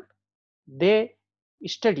 one, they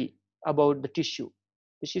study about the tissue.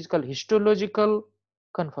 This is called histological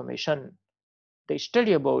confirmation. They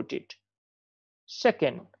study about it.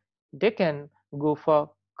 Second, they can go for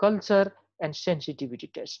culture and sensitivity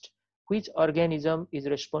test. Which organism is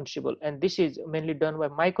responsible? And this is mainly done by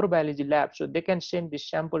microbiology lab. So they can send this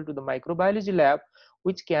sample to the microbiology lab,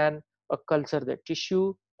 which can culture the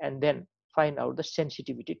tissue and then find out the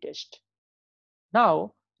sensitivity test.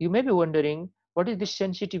 Now, you may be wondering, what is this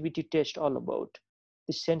sensitivity test all about?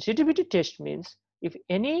 The sensitivity test means if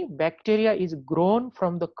any bacteria is grown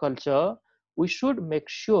from the culture, we should make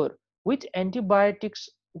sure which antibiotics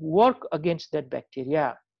work against that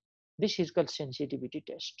bacteria. This is called sensitivity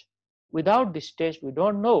test. Without this test, we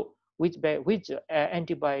don't know which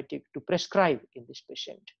antibiotic to prescribe in this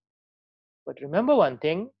patient. But remember one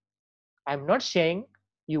thing, I'm not saying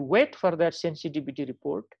you wait for that sensitivity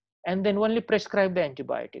report and then only prescribe the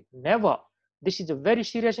antibiotic. Never. This is a very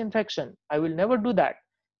serious infection. I will never do that.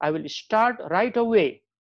 I will start right away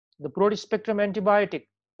the broad spectrum antibiotic,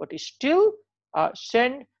 but still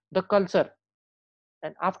send the culture.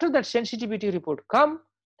 And after that sensitivity report come,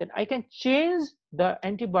 then I can change the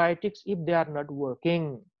antibiotics if they are not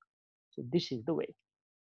working. So this is the way.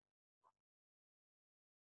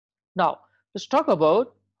 Now, let's talk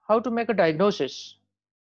about how to make a diagnosis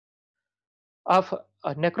of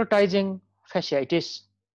necrotizing fasciitis.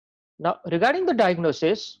 Now, regarding the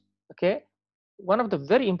diagnosis, okay, one of the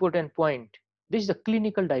very important point, this is a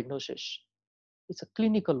clinical diagnosis. It's a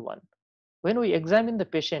clinical one. When we examine the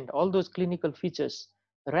patient, all those clinical features,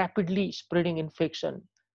 rapidly spreading infection,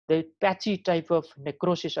 the patchy type of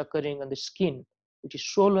necrosis occurring on the skin, which is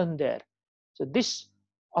swollen there. So this,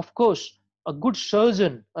 of course, a good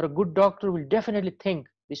surgeon or a good doctor will definitely think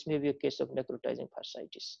this may be a case of necrotizing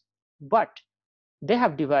fasciitis. But they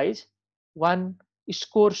have devised one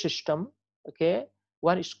score system, okay,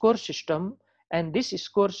 one score system, and this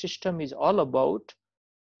score system is all about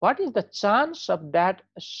what is the chance of that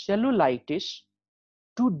cellulitis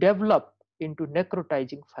to develop into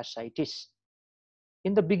necrotizing fasciitis.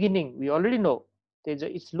 In the beginning, we already know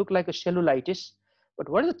it's look like a cellulitis, but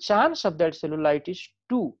what is the chance of that cellulitis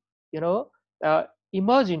to uh,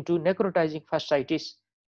 emerge into necrotizing fasciitis?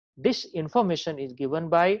 This information is given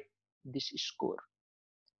by this score.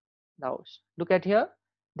 Now look at here,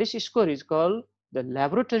 this score is called the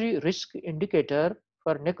laboratory risk indicator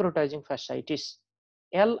for necrotizing fasciitis,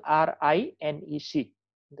 LRINEC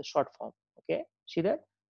in the short form. Okay, see that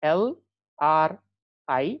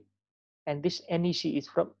LRI, and this NEC is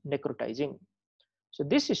from necrotizing. So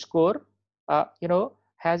this score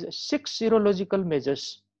has 6 serological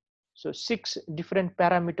measures. So 6 different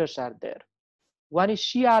parameters are there. One is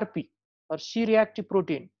CRP, or C-reactive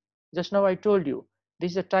protein. Just now I told you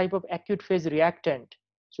this is a type of acute phase reactant,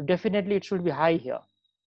 so definitely it should be high here.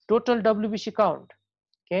 Total WBC count,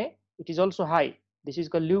 okay, it is also high. This is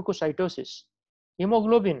called leukocytosis.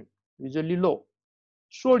 Hemoglobin, usually low.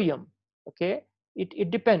 Sodium, okay,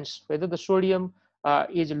 it depends whether the sodium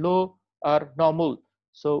is low or normal,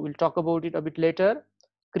 so we'll talk about it a bit later.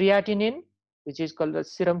 Creatinine, which is called the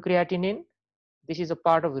serum creatinine. This is a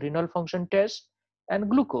part of renal function test, and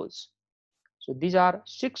glucose. So these are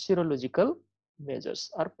 6 serological measures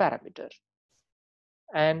or parameters.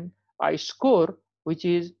 And a score which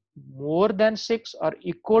is more than 6 or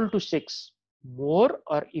equal to 6, more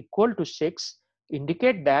or equal to 6,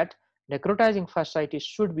 indicate that necrotizing fasciitis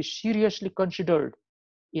should be seriously considered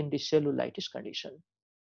in the cellulitis condition.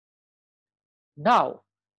 Now,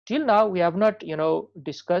 till now we have not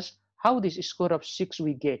discussed how this score of 6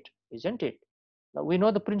 we get, isn't it? Now we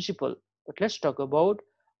know the principle, but let's talk about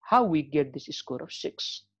how we get this score of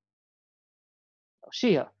 6. Now see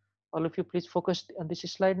here, all of you please focus on this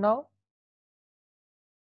slide now.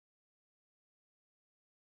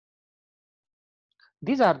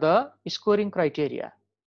 These are the scoring criteria.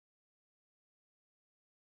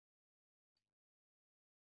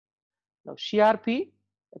 Now CRP,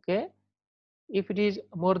 okay, if it is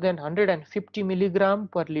more than 150 milligram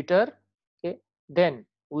per liter, okay, then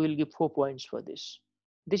we will give 4 points for this.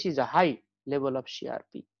 This is a high level of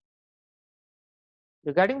CRP.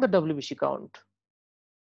 Regarding the WBC count,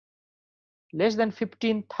 less than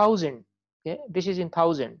 15,000, okay, this is in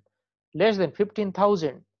thousand, less than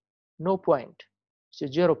 15,000, no point, so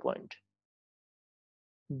 0 point.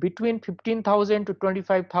 Between 15,000 to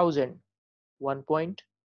 25,000, 1 point,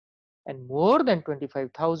 and more than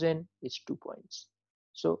 25,000 is 2 points.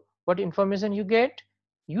 So what information you get?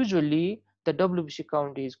 Usually the WBC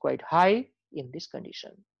count is quite high in this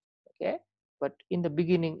condition, okay, but in the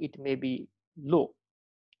beginning it may be low,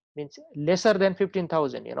 means lesser than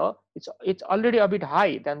 15,000. It's already a bit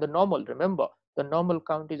high than the normal. Remember, the normal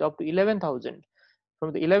count is up to 11,000.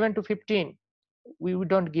 From the 11 to 15, we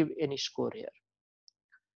don't give any score here.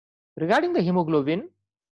 Regarding the hemoglobin,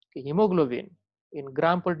 okay, hemoglobin in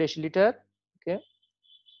gram per deciliter, okay,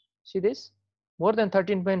 see this, more than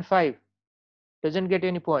 13.5 doesn't get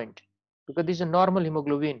any point because this is a normal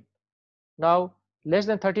hemoglobin. Now less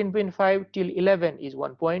than 13.5 till 11 is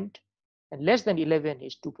 1 point, and less than 11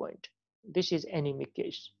 is 2 point. This is anemic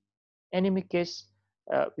case. Anemic case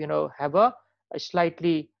have a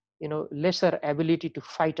slightly lesser ability to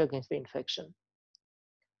fight against the infection.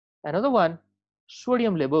 Another one,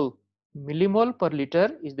 sodium level, millimole per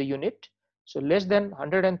liter is the unit. So less than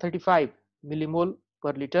 135 millimole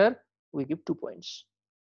per liter, we give 2 points,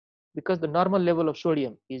 because the normal level of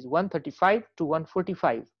sodium is 135 to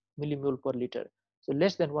 145 millimole per liter. So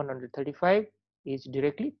less than 135 is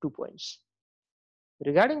directly 2 points.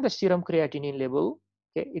 Regarding the serum creatinine level,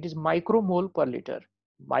 okay, it is micromole per liter.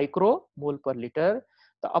 Micromole per liter.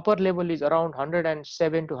 The upper level is around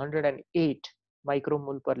 107 to 108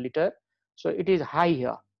 micromole per liter. So it is high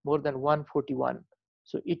here, more than 141.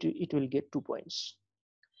 So it will get 2 points.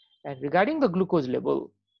 And regarding the glucose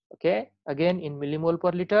level, okay, again in millimole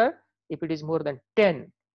per liter, if it is more than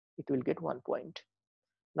 10, it will get 1 point.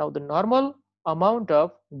 Now the normal amount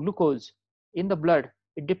of glucose in the blood,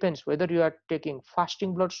 it depends whether you are taking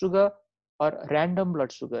fasting blood sugar or random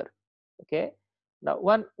blood sugar, okay. Now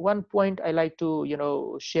one point I like to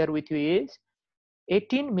share with you is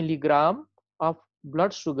 18 milligram of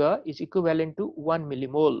blood sugar is equivalent to 1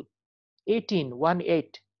 millimole. 18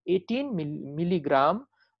 milligram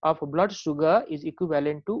of blood sugar is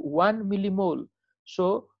equivalent to 1 millimole.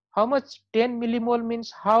 So how much 10 millimole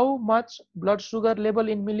means? How much blood sugar level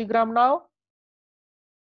in milligram now?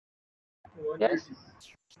 Yes,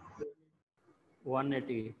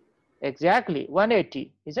 180. exactly,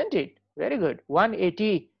 180, isn't it? Very good,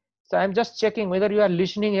 180. So I'm just checking whether you are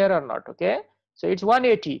listening here or not, okay. So it's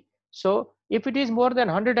 180. So if it is more than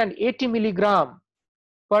 180 milligram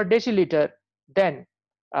per deciliter, then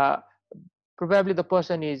uh, probably the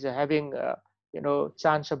person is having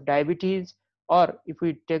chance of diabetes. Or if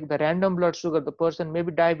we take the random blood sugar, the person may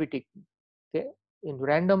be diabetic, okay. In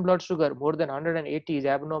random blood sugar, more than 180 is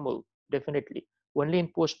abnormal, definitely. Only in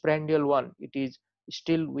postprandial one, it is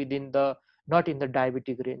still within the, not in the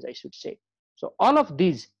diabetic range, I should say. So all of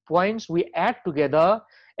these points we add together,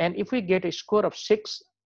 and if we get a score of 6,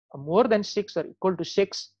 more than 6 or equal to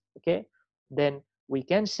 6, okay, then we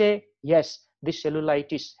can say yes, this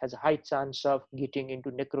cellulitis has a high chance of getting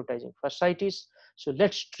into necrotizing fasciitis. So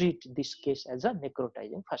let's treat this case as a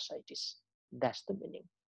necrotizing fasciitis. That's the meaning.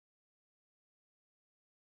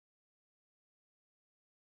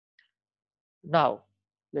 Now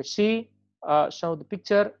let's see some of the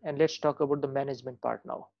picture, and let's talk about the management part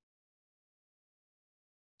now.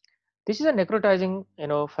 This is a necrotizing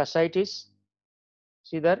fasciitis.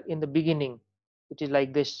 See there in the beginning it is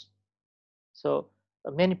like this. So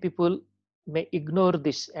many people may ignore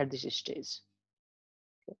this at this stage.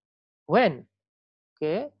 When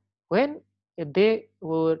when they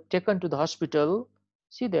were taken to the hospital,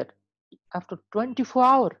 see that after 24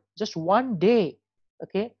 hours just one day,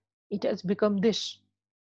 okay, it has become this.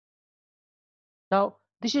 Now,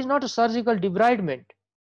 this is not a surgical debridement.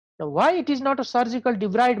 Now, why it is not a surgical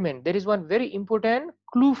debridement? There is one very important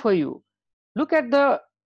clue for you. Look at the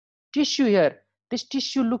tissue here. This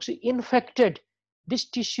tissue looks infected. This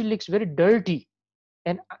tissue looks very dirty.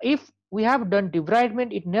 And if we have done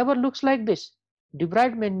debridement, it never looks like this.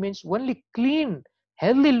 Debridement means only clean,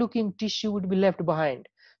 healthy looking tissue would be left behind.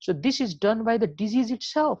 So this is done by the disease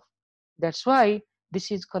itself. That's why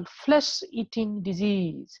this is called flesh eating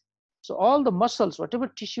disease. So all the muscles, whatever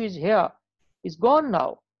tissue is here, is gone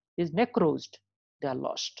now, is necrosed, they are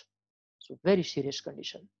lost. So very serious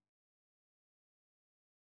condition.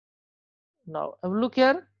 Now look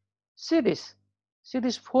here, see this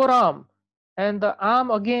forearm and the arm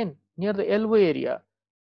again near the elbow area.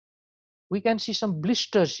 We can see some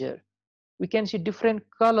blisters here. We can see different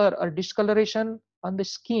color or discoloration on the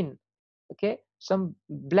skin. Okay, some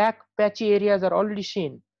black patchy areas are already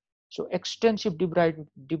seen. So extensive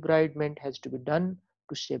debridement has to be done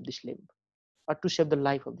to save this limb or to save the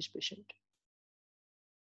life of this patient.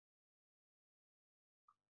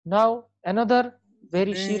 Now another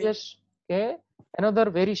very serious, okay, another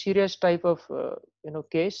very serious type of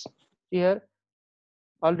case here.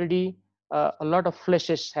 Already a lot of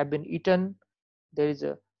fleshes have been eaten. There is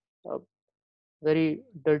a very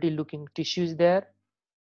dirty looking tissues there.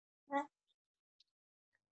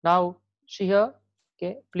 Now see here,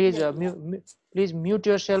 okay, please please mute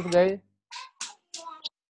yourself, guys.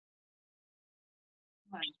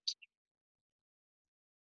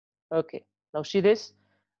 Okay, now see this.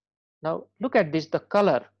 Now look at this, the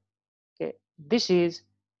color. Okay, this is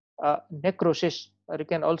necrosis, or you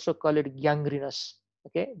can also call it gangrenous.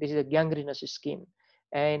 Okay, this is a gangrenous skin,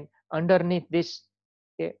 and underneath this,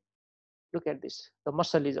 okay, look at this, the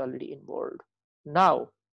muscle is already involved. Now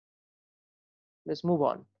let's move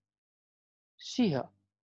on. See here,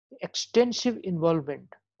 extensive involvement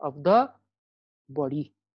of the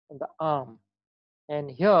body and the arm, and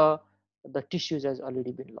here the tissues has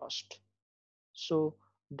already been lost. So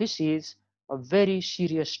this is a very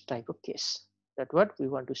serious type of case. That's what we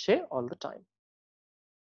want to say all the time.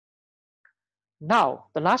 Now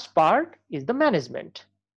the last part is the management.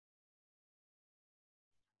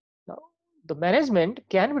 Now the management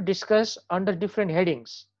can be discussed under different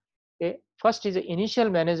headings. Okay, first is the initial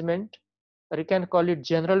management, or you can call it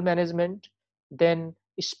general management, then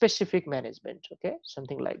specific management, okay,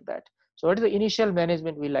 something like that. So what is the initial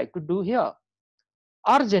management we like to do here?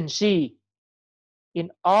 Urgency in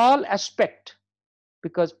all aspect,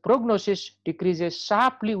 because prognosis decreases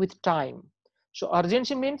sharply with time. So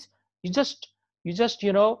urgency means you just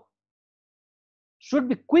should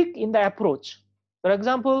be quick in the approach. For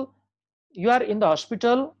example, you are in the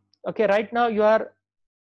hospital, okay, right now you are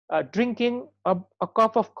drinking a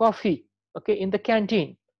cup of coffee, okay, in the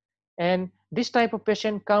canteen, and this type of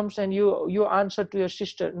patient comes and you answer to your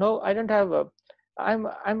sister, no, I don't have a, I'm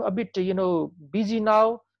a bit busy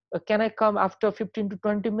now, can I come after 15 to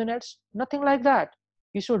 20 minutes? Nothing like that.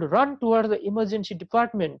 You should run towards the emergency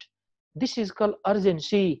department. This is called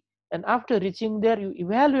urgency, and after reaching there you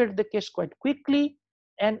evaluate the case quite quickly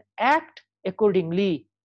and act accordingly.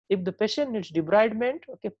 If the patient needs debridement,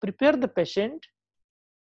 okay, prepare the patient,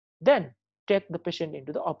 then take the patient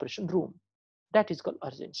into the operation room. That is called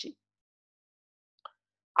urgency.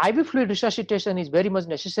 IV fluid resuscitation is very much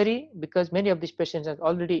necessary because many of these patients are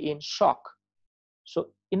already in shock. So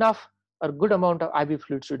enough or good amount of IV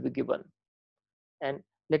fluid should be given. And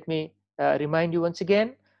let me remind you once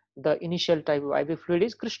again, the initial type of IV fluid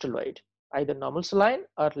is crystalloid, either normal saline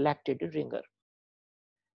or lactated ringer.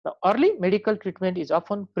 Now early medical treatment is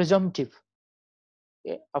often presumptive.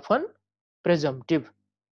 Okay? Often presumptive.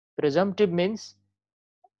 Presumptive means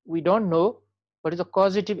we don't know what is the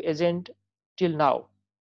causative agent till now.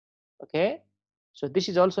 Okay, so this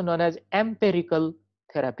is also known as empirical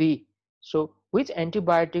therapy. So which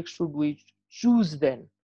antibiotics should we choose then,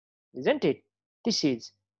 isn't it? This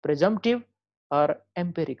is presumptive or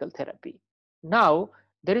empirical therapy. Now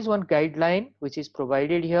there is one guideline which is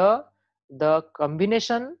provided here. The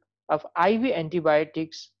combination of IV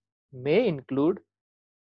antibiotics may include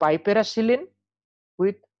piperacillin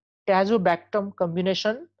with tazobactam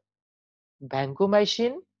combination,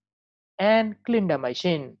 vancomycin and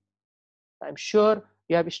clindamycin. I'm sure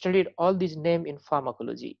you have studied all these names in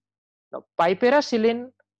pharmacology. Now, piperacillin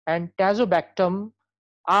and tazobactam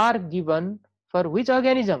are given for which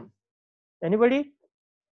organism? Anybody?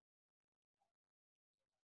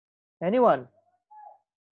 Anyone?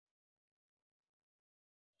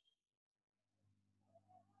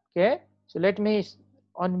 Okay, so let me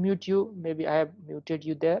unmute you. Maybe I have muted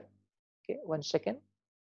you there. Okay, 1 second.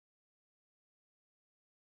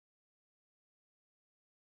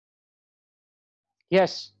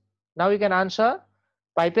 Yes. Now you can answer.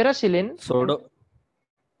 Piperacillin.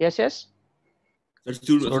 Yes, yes.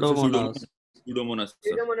 Pseudomonas. Pseudomonas,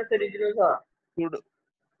 sir. Pseudomonas aeruginosa.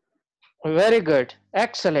 Very good.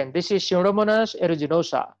 Excellent. This is Pseudomonas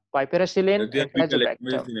aeruginosa, piperacillin, They are and quick electrase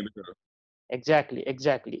tazobactam. inhibitor. Exactly,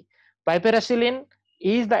 exactly. Piperacillin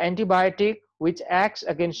is the antibiotic which acts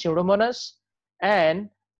against Pseudomonas, and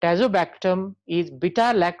tazobactam is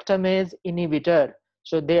beta-lactamase inhibitor.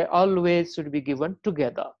 So they always should be given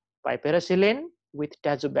together. Piperacillin with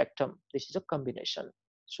tazobactam. This is a combination.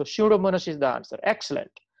 So Pseudomonas is the answer.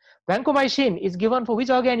 Excellent. Vancomycin is given for which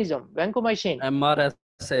organism? Vancomycin.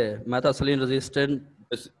 MRSA, methicillin resistant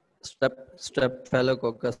Yes.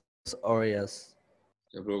 Staphylococcus aureus.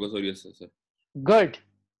 Staphylococcus aureus, sir. Good.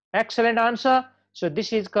 Excellent answer. So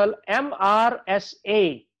this is called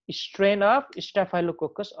MRSA, strain of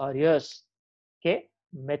Staphylococcus aureus. Okay.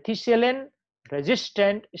 Methicillin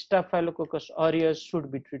resistant Staphylococcus aureus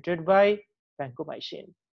should be treated by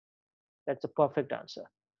vancomycin. That's a perfect answer.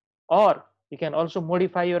 Or you can also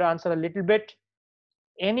modify your answer a little bit.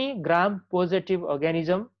 Any gram positive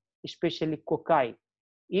organism, especially cocci,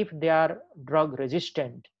 if they are drug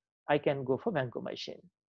resistant, I can go for vancomycin.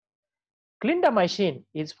 Clindamycin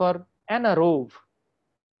is for anaerobe.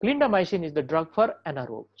 Clindamycin is the drug for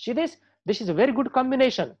anaerobe. See this? This is a very good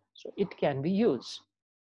combination. So it can be used.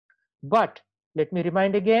 But let me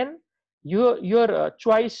remind again, your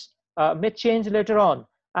choice may change later on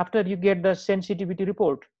after you get the sensitivity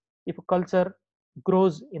report if a culture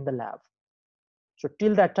grows in the lab. So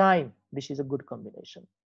till that time, this is a good combination.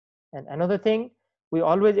 And another thing, we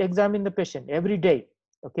always examine the patient every day,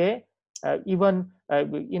 okay? Even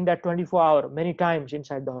in that 24-hour, many times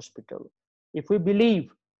inside the hospital. If we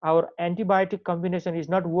believe our antibiotic combination is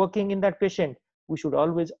not working in that patient, we should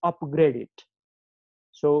always upgrade it.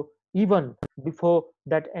 So even before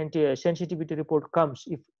that sensitivity report comes,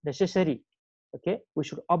 if necessary, okay, we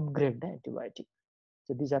should upgrade the antibiotic.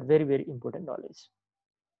 So these are very, very important knowledge.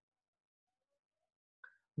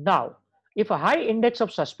 Now, if a high index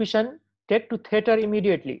of suspicion, take to theater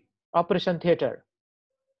immediately, operation theater.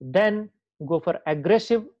 Then go for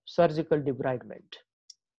aggressive surgical debridement.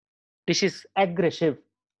 This is aggressive.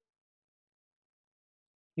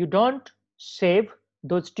 You don't save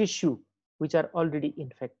those tissue which are already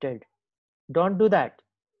infected. Don't do that.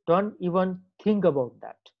 Don't even think about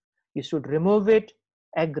that. You should remove it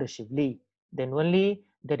aggressively. Then only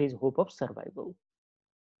there is hope of survival.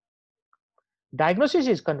 Diagnosis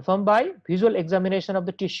is confirmed by visual examination of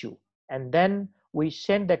the tissue, and then we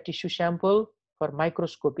send that tissue sample for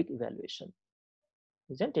microscopic evaluation.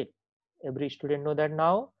 Isn't it? Every student know that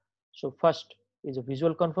now. So first is a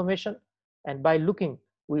visual confirmation, and by looking,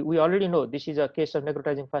 we already know this is a case of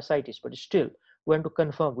necrotizing fasciitis, but still we want to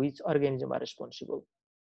confirm which organism are responsible.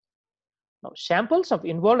 Now samples of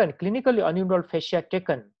involved and clinically uninvolved fascia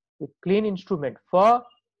taken with clean instrument for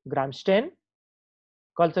gram stain,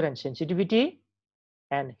 culture and sensitivity,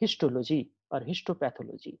 and histology or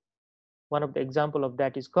histopathology. One of the example of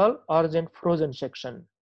that is called urgent frozen section.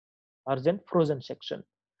 Urgent frozen section.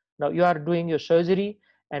 Now you are doing your surgery,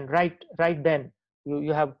 and right then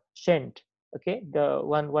you have sent, okay, the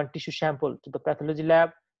one tissue sample to the pathology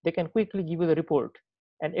lab. They can quickly give you the report,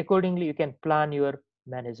 and accordingly you can plan your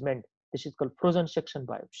management. This is called frozen section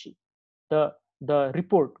biopsy. The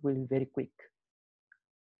report will be very quick.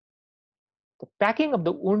 The packing of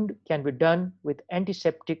the wound can be done with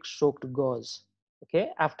antiseptic soaked gauze, okay,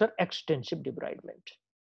 after extensive debridement.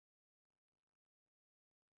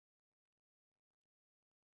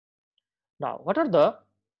 Now, what are the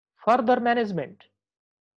further management?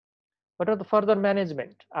 What are the further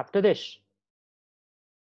management after this?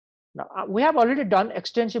 Now, we have already done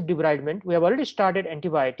extensive debridement. We have already started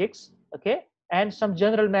antibiotics, okay, and some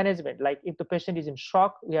general management, like if the patient is in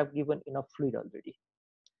shock, we have given enough fluid already.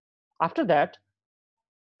 After that,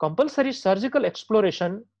 compulsory surgical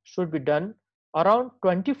exploration should be done around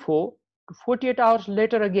 24 to 48 hours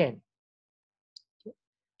later again.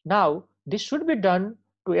 Now, this should be done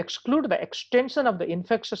to exclude the extension of the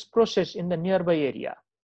infectious process in the nearby area.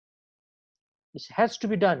 This has to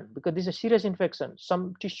be done because this is a serious infection.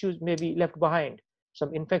 Some tissues may be left behind,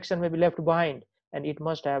 some infection may be left behind, and it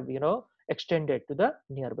must have, extended to the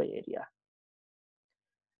nearby area.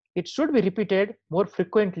 It should be repeated more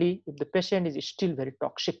frequently if the patient is still very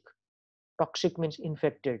toxic. Toxic means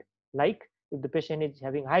infected. Like if the patient is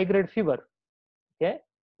having high-grade fever, okay,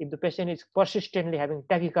 if the patient is persistently having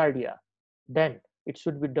tachycardia, then it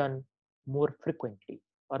should be done more frequently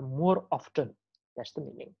or more often. That's the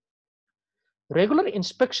meaning. Regular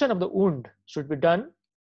inspection of the wound should be done.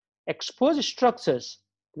 Exposed structures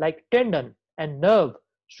like tendon and nerve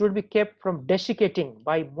should be kept from desiccating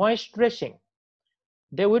by moist dressing.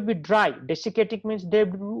 They would be dry. Desiccating means they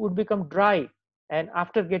would become dry, and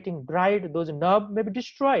after getting dried, those nerves may be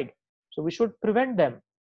destroyed. So we should prevent them.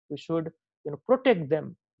 We should protect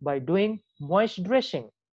them by doing moist dressing.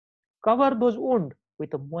 Cover those wounds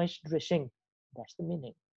with a moist dressing. That's the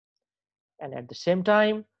meaning. And at the same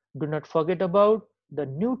time, do not forget about the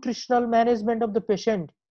nutritional management of the patient.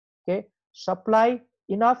 Okay, supply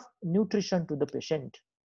enough nutrition to the patient,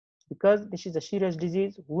 because this is a serious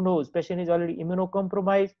disease. Who knows, patient is already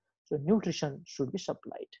immunocompromised, so nutrition should be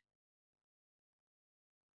supplied.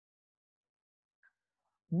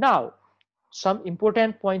 Now, some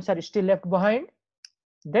important points are still left behind.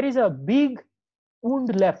 There is a big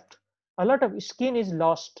wound left. A lot of skin is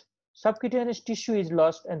lost, subcutaneous tissue is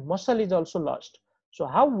lost, and muscle is also lost. So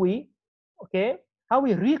how we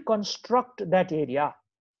reconstruct that area?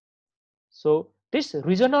 So this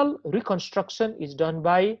regional reconstruction is done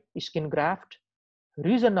by skin graft,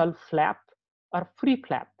 regional flap, or free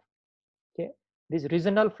flap. Okay, this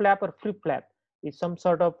regional flap or free flap is some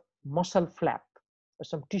sort of muscle flap or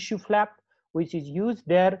some tissue flap which is used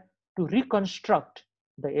there to reconstruct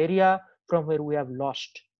the area from where we have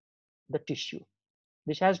lost the tissue.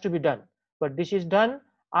 This has to be done, but this is done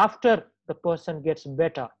after the person gets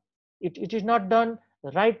better. It is not done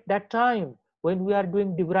right that time when we are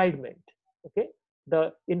doing debridement. Okay,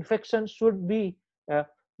 the infection should be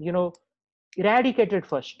eradicated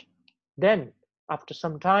first, then after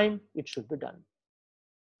some time it should be done.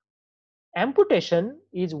 Amputation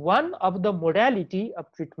is one of the modality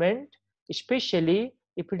of treatment, especially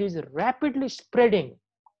if it is rapidly spreading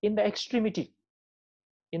in the extremity,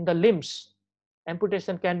 in the limbs.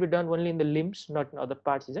 Amputation can be done only in the limbs, not in other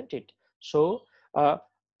parts, isn't it? So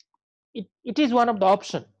it is one of the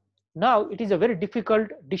options. Now it is a very difficult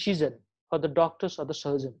decision for the doctors or the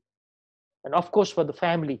surgeon, and of course for the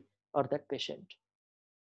family or that patient.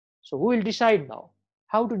 So who will decide now?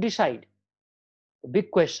 How to decide? The big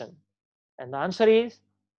question. And the answer is,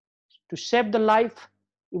 to save the life,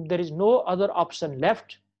 if there is no other option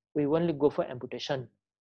left, we only go for amputation.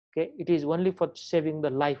 Okay, it is only for saving the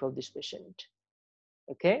life of this patient.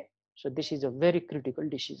 Okay, so this is a very critical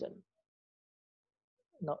decision.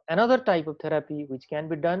 Now another type of therapy which can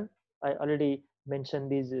be done, I already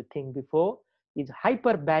mentioned this thing before, is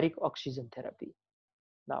hyperbaric oxygen therapy.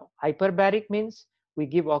 Now hyperbaric means we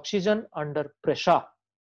give oxygen under pressure.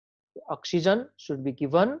 The oxygen should be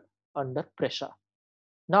given under pressure.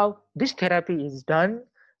 Now this therapy is done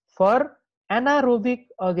for anaerobic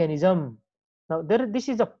organism. Now this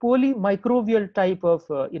is a polymicrobial type of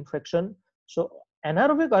infection. So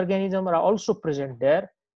anaerobic organisms are also present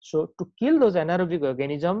there. So to kill those anaerobic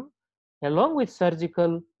organisms, along with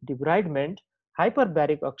surgical debridement,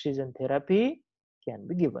 hyperbaric oxygen therapy can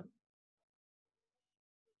be given.